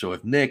 Okay, so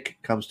if Nick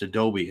comes to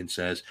Dobie and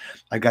says,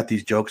 I got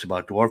these jokes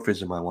about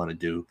dwarfism I want to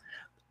do,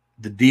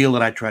 the deal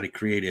that I try to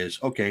create is,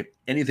 okay,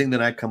 anything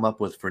that I come up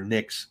with for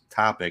Nick's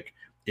topic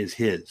is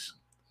his,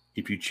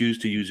 if you choose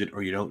to use it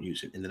or you don't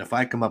use it. And then if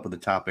I come up with a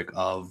topic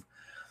of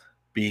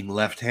being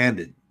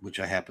left-handed, which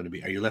I happen to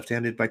be, are you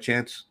left-handed by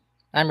chance?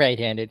 I'm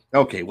right-handed.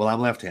 Okay, well, I'm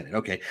left-handed.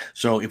 Okay,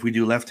 so if we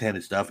do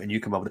left-handed stuff and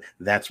you come up with it,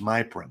 that's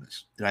my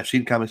premise. And I've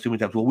seen comments too many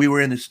times. Well, we were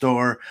in the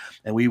store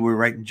and we were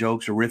writing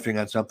jokes or riffing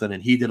on something,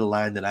 and he did a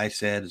line that I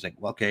said. It's like,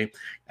 well, okay,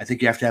 I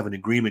think you have to have an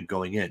agreement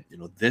going in.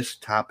 This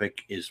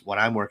topic is what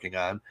I'm working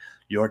on.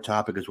 Your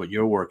topic is what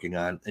you're working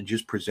on, and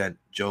just present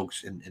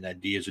jokes and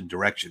ideas and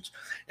directions.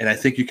 And I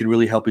think you can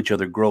really help each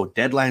other grow.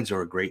 Deadlines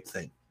are a great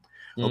thing.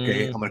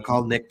 Okay, I'm going to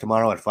call Nick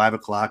tomorrow at 5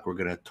 o'clock. We're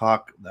going to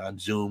talk on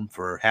Zoom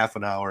for half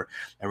an hour,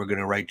 and we're going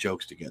to write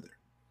jokes together.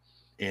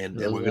 And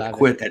then we're going to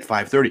quit at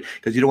 5:30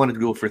 because you don't want to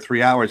go for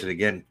 3 hours and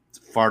again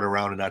fart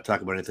around and not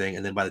talk about anything.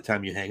 And then by the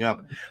time you hang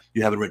up,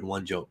 you haven't written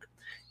one joke.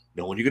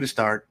 Know when you're going to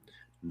start,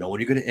 know when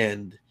you're going to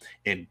end,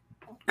 and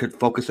could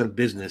focus on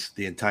business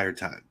the entire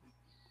time.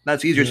 Now,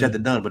 it's easier said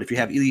than done, but if you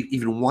have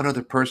even one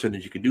other person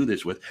that you can do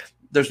this with,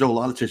 there's no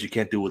law that says you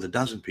can't do it with a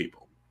dozen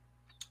people.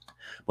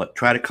 But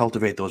try to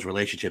cultivate those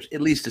relationships,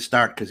 at least to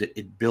start, because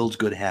it builds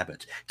good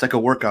habits. It's like a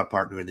workout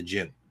partner in the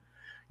gym.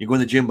 You go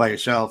in the gym by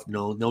yourself,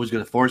 nobody's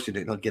going to force you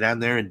to get on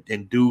there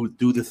and do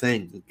the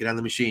thing, get on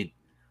the machine.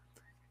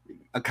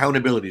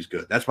 Accountability is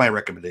good. That's my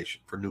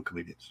recommendation for new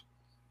comedians.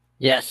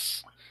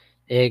 Yes,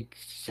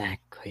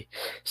 exactly.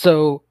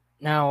 So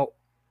now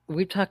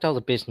we've talked all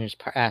the business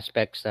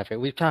aspects of it.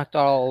 We've talked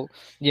all,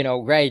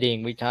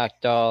 writing. We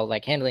talked all,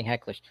 like, handling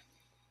hecklers.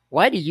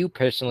 Why do you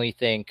personally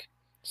think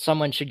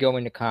someone should go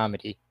into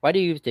comedy? Why do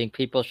you think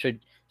people should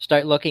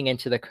start looking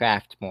into the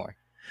craft more?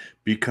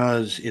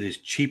 Because it is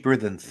cheaper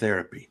than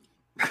therapy.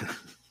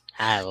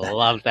 I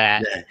love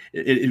that.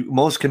 Yeah.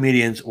 Most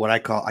comedians, what I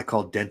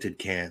call dented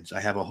cans. I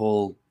have a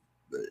whole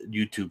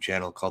YouTube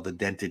channel called The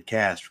Dented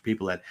Cast for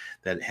people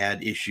that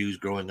had issues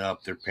growing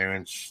up. Their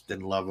parents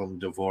didn't love them,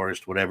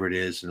 divorced, whatever it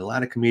is. And a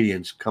lot of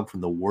comedians come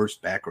from the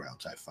worst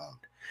backgrounds, I found.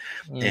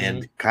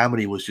 And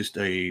comedy was just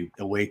a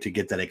way to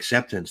get that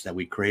acceptance that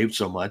we craved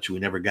so much. We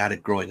never got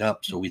it growing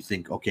up. So we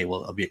think, okay,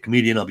 well, I'll be a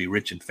comedian. I'll be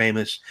rich and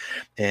famous,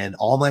 and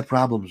all my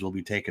problems will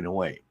be taken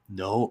away.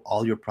 No,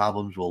 all your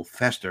problems will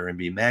fester and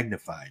be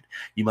magnified.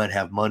 You might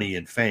have money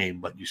and fame,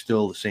 but you're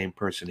still the same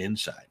person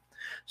inside.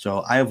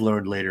 So I have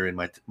learned later in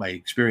my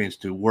experience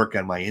to work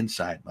on my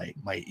inside,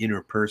 my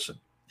inner person,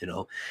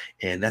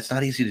 and that's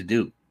not easy to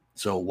do.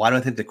 So why do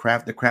I think the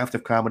craft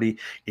of comedy,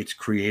 it's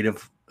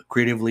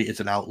creatively, it's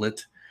an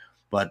outlet,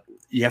 but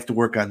you have to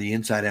work on the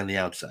inside and the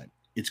outside.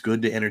 It's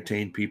good to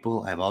entertain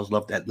people. I've always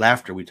loved that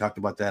laughter. We talked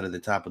about that at the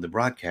top of the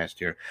broadcast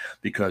here,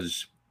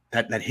 because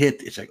that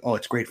hit, it's like, oh,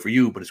 it's great for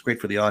you, but it's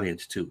great for the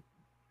audience too.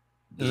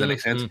 Does that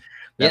make sense?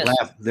 That Yes.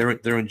 laugh,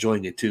 they're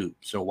enjoying it too.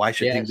 So why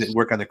should things Yes. that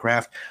work on the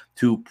craft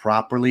to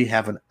properly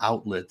have an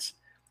outlet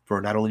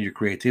for not only your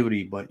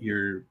creativity but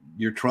your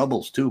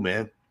troubles too,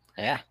 man?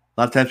 Yeah.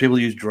 A lot of times people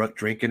use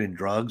drinking and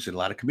drugs, and a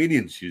lot of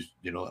comedians use,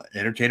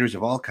 entertainers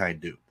of all kind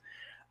do.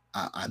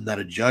 I'm not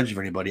a judge of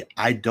anybody.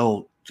 I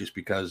don't, just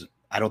because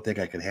I don't think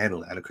I can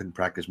handle it. I couldn't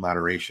practice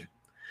moderation.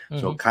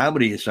 So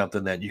comedy is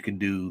something that you can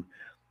do.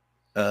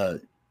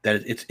 That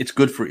it's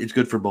good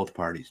for both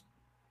parties.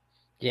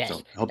 Yes.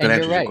 So I hope that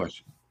answers your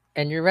question.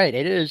 And you're right.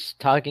 It is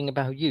talking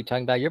about your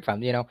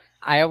problem.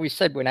 I always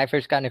said when I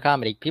first got into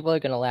comedy, people are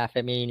going to laugh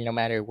at me no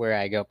matter where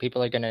I go.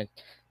 People are going to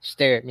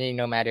stare at me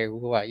no matter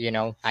what.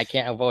 I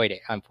can't avoid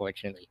it,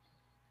 unfortunately.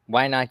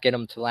 Why not get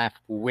them to laugh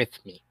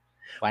with me?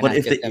 Why But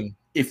not get them?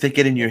 if they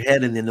get in your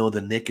head and they know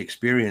the Nick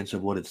experience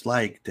of what it's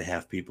like to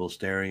have people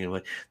staring,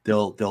 and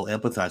they'll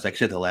empathize. Like I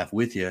said, they'll laugh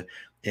with you.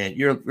 And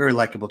you're a very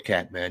likable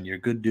cat, man. You're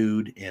a good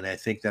dude, and I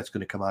think that's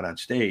going to come out on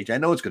stage. I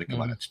know it's going to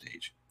come out on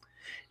stage.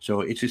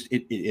 So it's just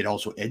it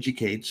also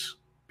educates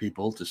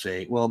people to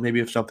say, well, maybe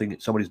if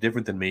somebody's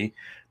different than me,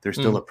 there's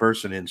still a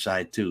person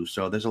inside too.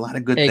 So there's a lot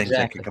of good things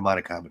that can come out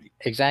of comedy.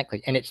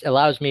 Exactly. And it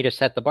allows me to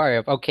set the bar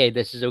of, okay,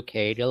 this is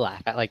okay to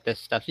laugh at, like, this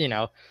stuff,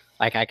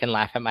 like I can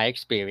laugh at my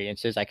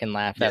experiences. I can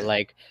laugh at,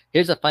 like,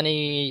 here's a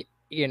funny,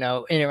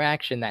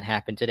 interaction that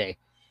happened today.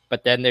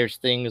 But then there's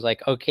things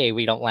like, okay,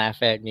 we don't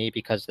laugh at me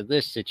because of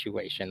this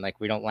situation. Like,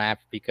 we don't laugh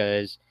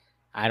because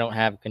I don't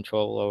have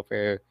control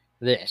over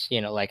this.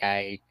 Like,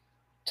 I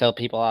tell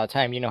people all the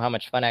time, how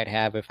much fun I'd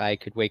have if I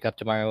could wake up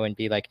tomorrow and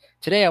be like,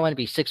 today I want to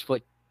be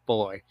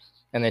 6'4",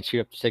 and then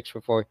shoot up to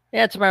 6'4".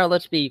 Yeah, tomorrow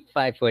let's be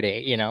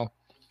 5'8".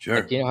 Sure.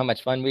 Like, do you know how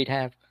much fun we'd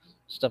have?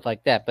 Stuff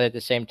like that. But at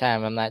the same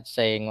time, I'm not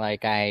saying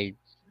like I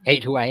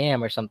hate who I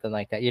am or something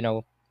like that.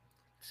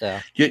 So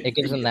it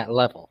gives them that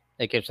level.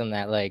 It gives them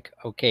that, like,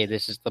 okay,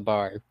 this is the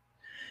bar.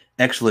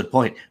 Excellent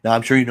point. Now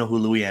I'm sure you know who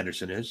Louis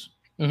Anderson is.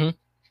 Mm-hmm.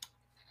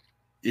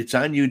 It's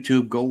on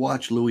YouTube. Go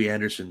watch Louis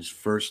Anderson's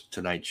first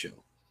Tonight Show.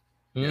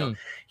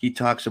 He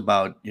talks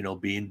about,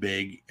 being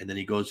big, and then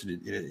he goes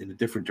in a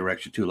different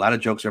direction too. A lot of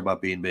jokes are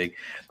about being big.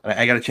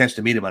 I got a chance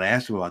to meet him, and I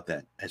asked him about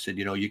that. I said,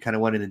 you kind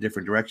of went in a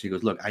different direction. He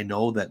goes, look, I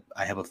know that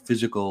I have a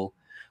physical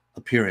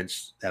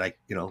appearance that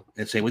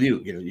and same with you.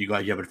 You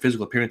have a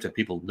physical appearance that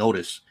people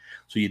notice.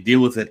 So you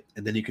deal with it,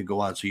 and then you can go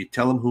on. So you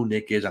tell them who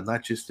Nick is. I'm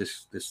not just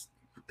this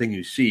thing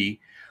you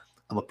see.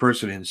 I'm a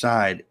person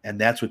inside, and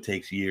that's what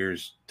takes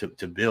years to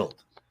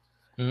build.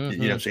 You know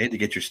what I'm saying? To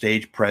get your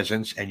stage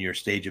presence and your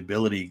stage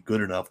ability good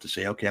enough to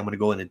say, okay, I'm going to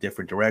go in a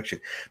different direction.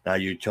 Now,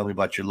 you tell me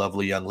about your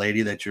lovely young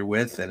lady that you're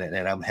with, and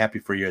I'm happy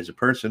for you as a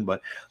person.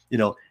 But,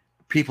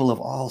 people of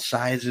all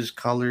sizes,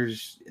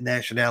 colors,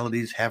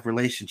 nationalities have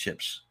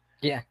relationships.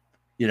 Yeah.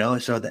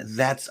 So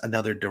that's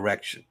another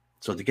direction.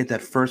 So to get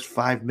that first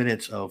 5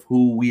 minutes of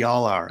who we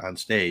all are on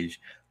stage,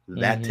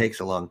 that takes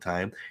a long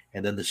time.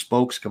 And then the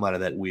spokes come out of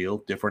that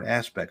wheel, different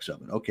aspects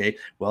of it. Okay,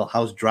 well,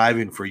 how's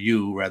driving for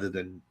you rather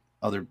than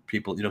other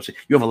people? So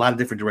you have a lot of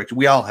different directions.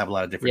 We all have a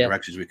lot of different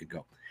directions we could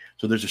go.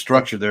 So there's a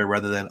structure there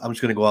rather than I'm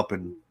just going to go up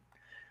and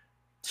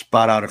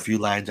spot out a few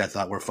lines I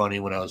thought were funny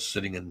when I was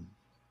sitting in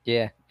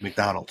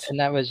McDonald's. And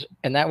that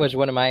was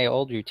one of my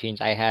old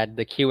routines. I had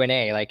the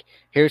Q&A, like,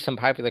 here's some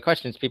popular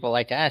questions people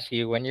like to ask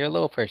you when you're a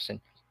little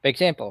person. For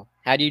example,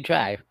 how do you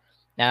drive?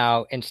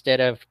 Now, instead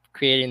of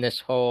creating this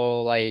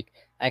whole, like,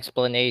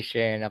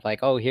 explanation of, like,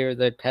 oh, here are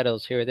the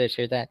pedals, here are this,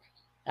 here that,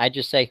 I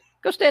just say,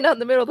 go stand out in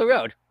the middle of the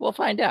road. We'll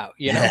find out,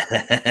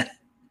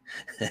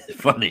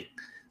 Funny.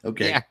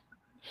 Okay. Yeah.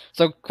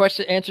 So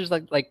answers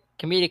like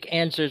comedic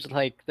answers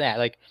like that.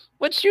 Like,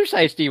 what shoe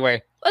size do you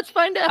wear? Let's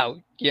find out,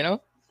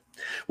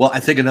 Well, I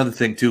think another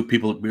thing too,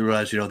 people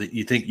realize, that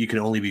you think you can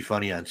only be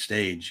funny on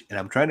stage. And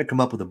I'm trying to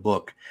come up with a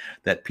book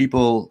that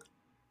people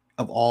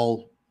of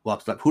all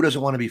walks of life, who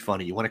doesn't want to be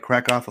funny? You want to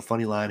crack off a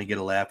funny line and get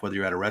a laugh, whether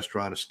you're at a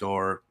restaurant, a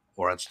store,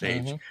 or on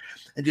stage.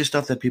 And just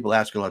stuff that people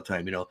ask a lot of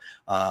time,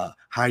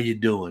 how you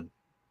doing?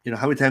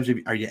 How many times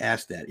are you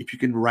asked that? If you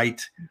can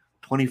write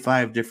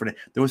 25 different,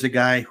 there was a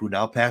guy who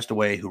now passed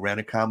away who ran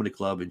a comedy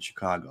club in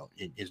Chicago.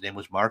 His name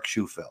was Mark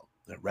Schufeld.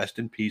 Rest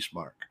in peace,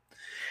 Mark.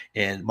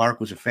 And Mark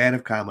was a fan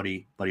of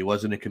comedy, but he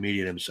wasn't a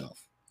comedian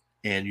himself.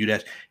 And you'd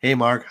ask, hey,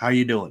 Mark, how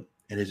you doing?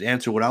 And his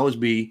answer would always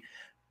be,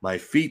 my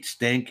feet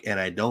stink and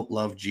I don't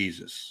love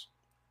Jesus.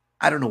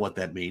 I don't know what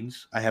that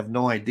means. I have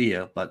no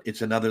idea, but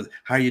it's another,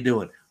 how you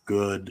doing?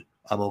 Good.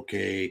 I'm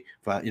okay.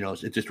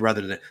 It's just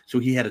rather than, so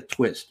he had a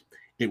twist.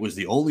 It was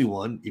the only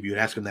one. If you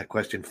ask him that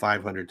question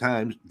 500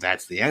 times,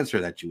 that's the answer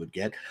that you would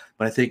get.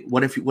 But I think,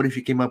 what if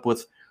you came up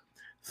with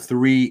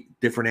 3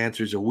 different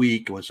answers a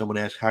week when someone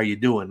asks, how you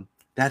doing?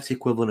 That's the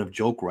equivalent of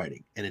joke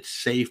writing, and it's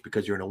safe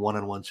because you're in a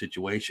one-on-one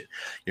situation.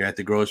 You're at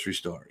the grocery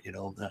store,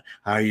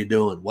 how are you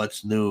doing?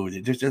 What's new?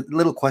 There's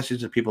little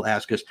questions that people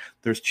ask us.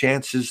 There's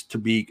chances to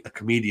be a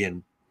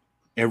comedian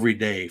every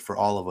day for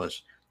all of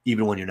us,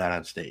 even when you're not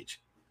on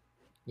stage.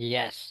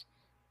 Yes,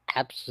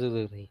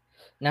 absolutely.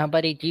 Now,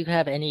 buddy, do you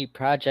have any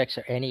projects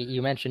or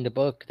you mentioned a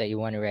book that you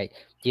want to write.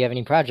 Do you have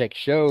any project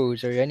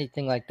shows or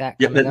anything like that?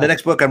 Yeah, the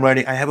next book I'm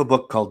writing, I have a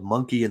book called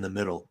Monkey in the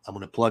Middle. I'm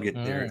going to plug it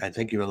there. I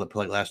think you were going to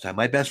plug it last time.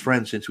 My best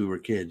friend since we were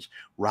kids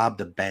robbed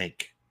a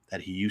bank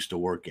that he used to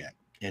work at,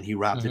 and he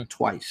robbed it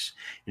twice.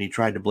 And he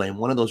tried to blame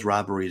one of those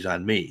robberies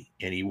on me.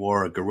 And he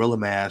wore a gorilla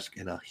mask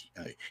and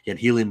he had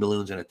helium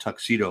balloons and a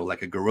tuxedo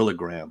like a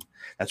gorillagram.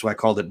 That's why I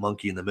called it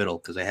Monkey in the Middle,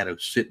 because I had to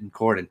sit in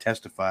court and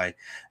testify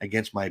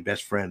against my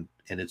best friend.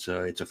 And it's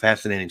a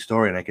fascinating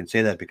story, and I can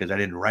say that because I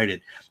didn't write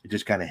it. It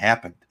just kind of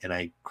happened, and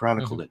I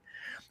chronicled it.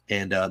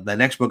 And the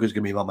next book is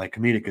going to be about my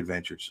comedic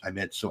adventures.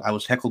 I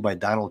was heckled by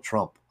Donald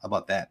Trump. How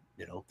about that?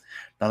 Not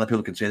a lot of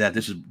people can say that.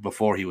 This is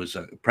before he was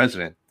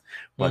president,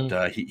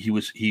 but he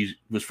was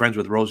friends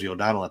with Rosie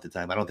O'Donnell at the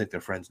time. I don't think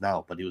they're friends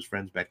now, but he was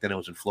friends back then. It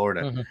was in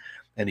Florida,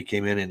 and he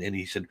came in and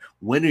he said,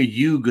 "When are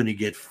you going to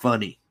get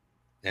funny?"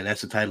 And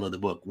that's the title of the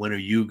book. When are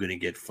you going to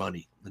get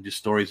funny? And just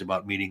stories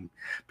about meeting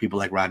people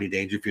like Rodney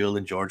Dangerfield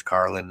and George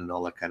Carlin and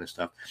all that kind of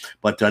stuff.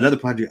 But another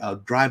project,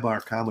 Dry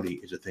Bar Comedy,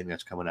 is a thing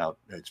that's coming out.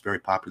 It's very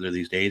popular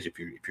these days. If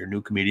you're a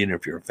new comedian or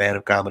if you're a fan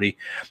of comedy,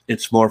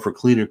 it's more for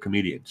cleaner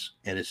comedians.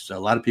 And it's a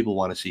lot of people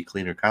want to see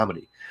cleaner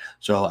comedy.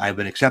 So I've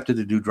been accepted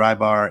to do Dry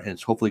Bar, and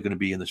it's hopefully going to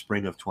be in the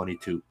spring of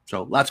 22.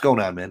 So lots going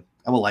on, man.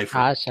 I'm a lifer.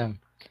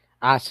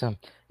 Awesome.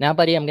 Now,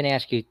 buddy, I'm going to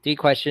ask you 3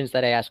 questions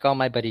that I ask all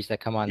my buddies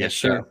that come on this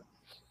show. Yes, sir.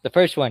 The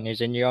first one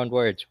is in your own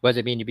words. What does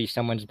it mean to be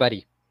someone's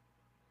buddy?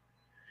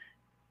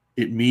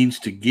 It means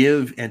to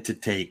give and to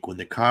take. When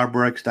the car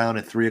breaks down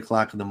at 3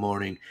 o'clock in the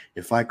morning,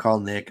 if I call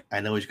Nick, I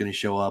know he's going to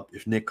show up.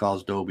 If Nick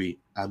calls Dobie,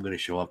 I'm going to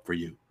show up for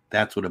you.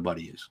 That's what a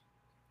buddy is.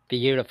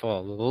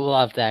 Beautiful.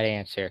 Love that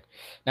answer.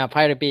 Now,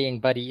 part of being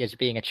buddy is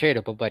being a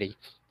charitable buddy.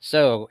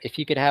 So if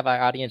you could have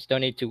our audience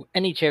donate to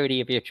any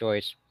charity of your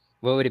choice,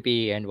 what would it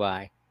be and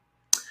why?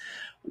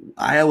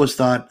 I always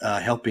thought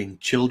helping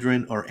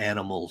children or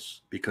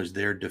animals because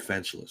they're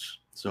defenseless.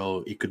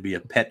 So it could be a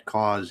pet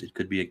cause. It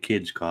could be a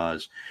kid's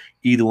cause.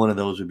 Either one of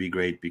those would be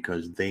great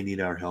because they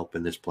need our help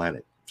in this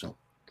planet. So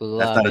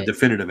that's not a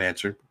definitive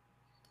answer.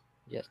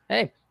 Yes.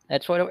 Hey,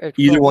 that's what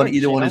either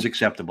one is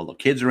acceptable. The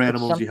kids or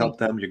animals, you help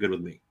them, you're good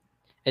with me.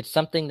 It's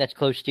something that's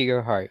close to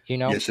your heart,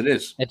 Yes, it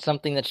is. It's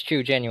something that's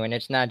true, genuine.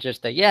 It's not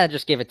just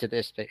just give it to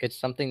this. It's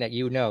something that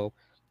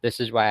this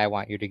is why I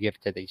want you to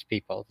give to these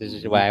people. This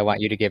is why I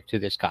want you to give to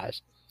this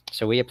cause.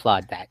 So we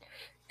applaud that.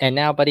 And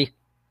now, buddy,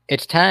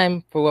 it's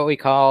time for what we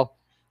call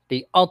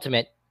the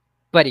ultimate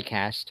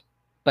BuddyCast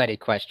buddy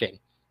question,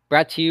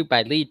 brought to you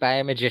by Lead by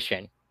a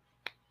Magician.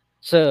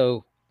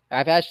 So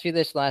I've asked you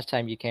this last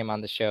time you came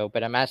on the show,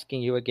 but I'm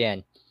asking you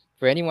again.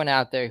 For anyone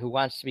out there who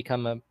wants to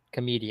become a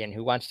comedian,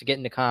 who wants to get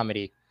into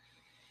comedy,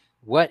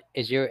 what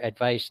is your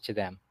advice to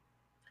them?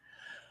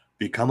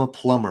 Become a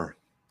plumber,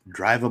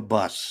 drive a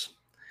bus,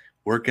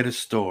 work at a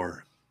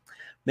store.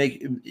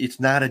 It's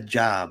not a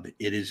job.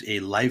 It is a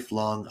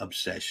lifelong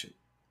obsession.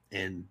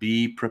 And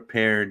be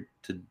prepared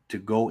to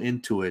go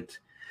into it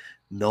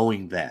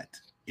knowing that.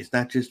 It's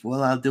not just,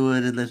 I'll do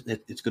it.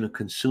 It's going to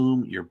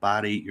consume your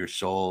body, your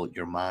soul,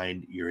 your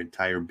mind, your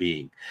entire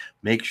being.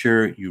 Make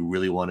sure you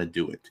really want to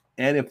do it.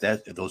 And if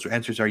those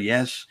answers are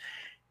yes,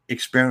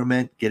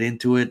 experiment, get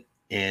into it,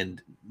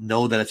 and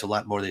know that it's a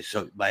lot more than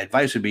so. My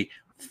advice would be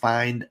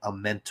find a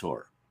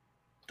mentor.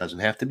 Doesn't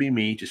have to be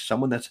me, just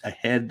someone that's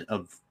ahead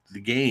of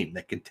the game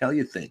that can tell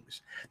you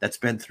things, that's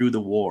been through the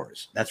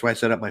wars. That's why I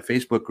set up my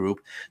Facebook group,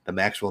 the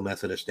Maxwell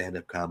Method of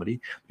Stand-Up Comedy,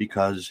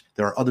 because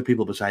there are other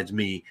people besides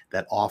me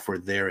that offer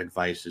their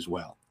advice as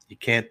well. You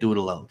can't do it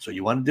alone. So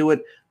you want to do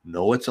it,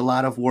 know it's a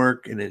lot of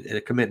work and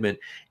a commitment,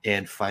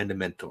 and find a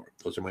mentor.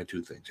 Those are my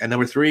 2 things. And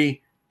number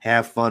 3,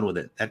 have fun with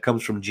it. That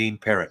comes from Gene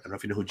Parrott. I don't know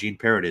if you know who Gene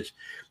Parrott is.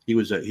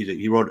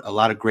 He wrote a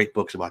lot of great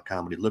books about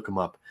comedy. Look him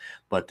up.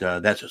 But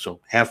so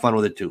have fun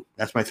with it too.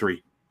 That's my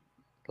 3.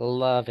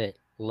 Love it.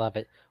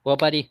 Well,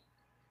 buddy,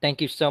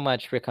 thank you so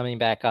much for coming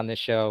back on the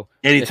show.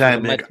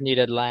 Anytime, Nick. Much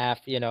needed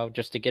laugh,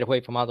 just to get away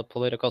from all the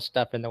political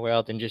stuff in the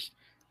world and just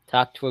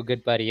talk to a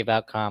good buddy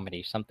about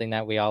comedy, something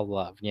that we all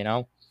love,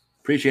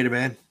 Appreciate it,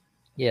 man.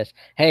 Yes.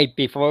 Hey,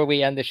 before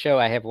we end the show,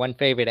 I have one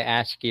favor to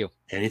ask you.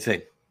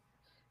 Anything.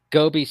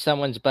 Go be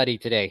someone's buddy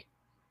today.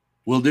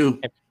 Will do.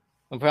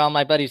 And for all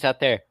my buddies out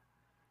there,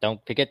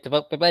 don't forget to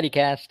vote for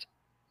BuddyCast.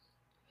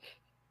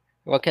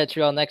 We'll catch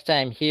you all next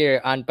time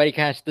here on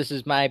BuddyCast. This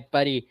is my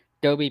buddy,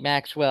 Dobie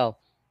Maxwell.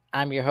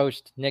 I'm your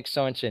host, Nick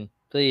Sorensen.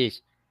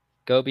 Please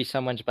go be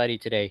someone's buddy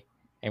today.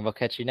 And we'll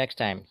catch you next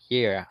time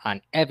here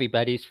on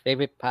everybody's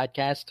favorite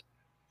podcast,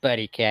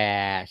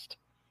 BuddyCast.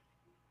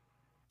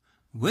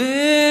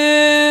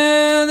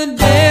 Well, the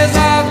days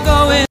are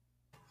going.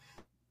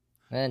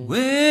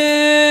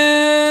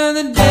 Well,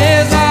 the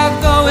days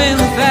are going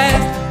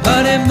fast.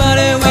 Buddy,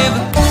 we've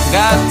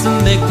got to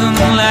make them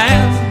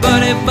last.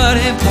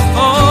 Buddy,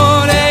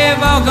 before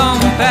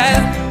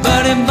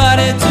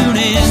tune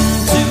in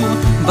to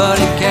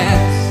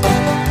BuddyCast.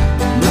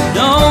 But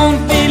don't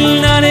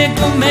feel none,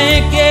 go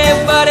make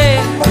a buddy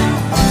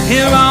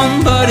here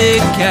on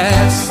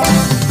BuddyCast.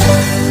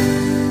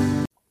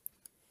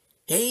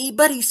 Hey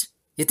buddies,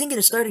 you thinking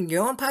of starting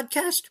your own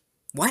podcast?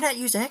 Why not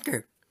use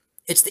Anchor?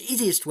 It's the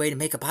easiest way to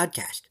make a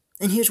podcast,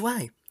 and here's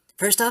why.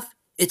 First off,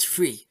 it's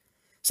free.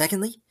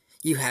 Secondly,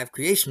 you have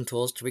creation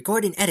tools to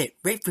record and edit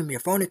right from your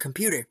phone or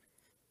computer.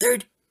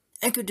 Third,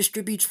 Anchor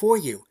distributes for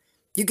you.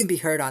 You can be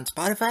heard on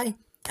Spotify,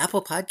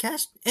 Apple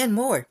Podcasts, and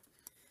more.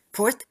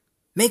 Fourth,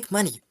 make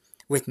money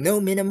with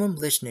no minimum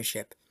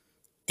listenership.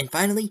 And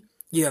finally,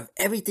 you have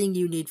everything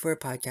you need for a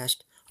podcast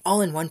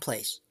all in one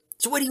place.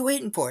 So what are you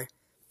waiting for?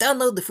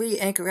 Download the free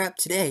Anchor app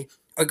today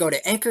or go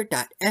to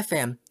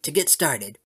anchor.fm to get started.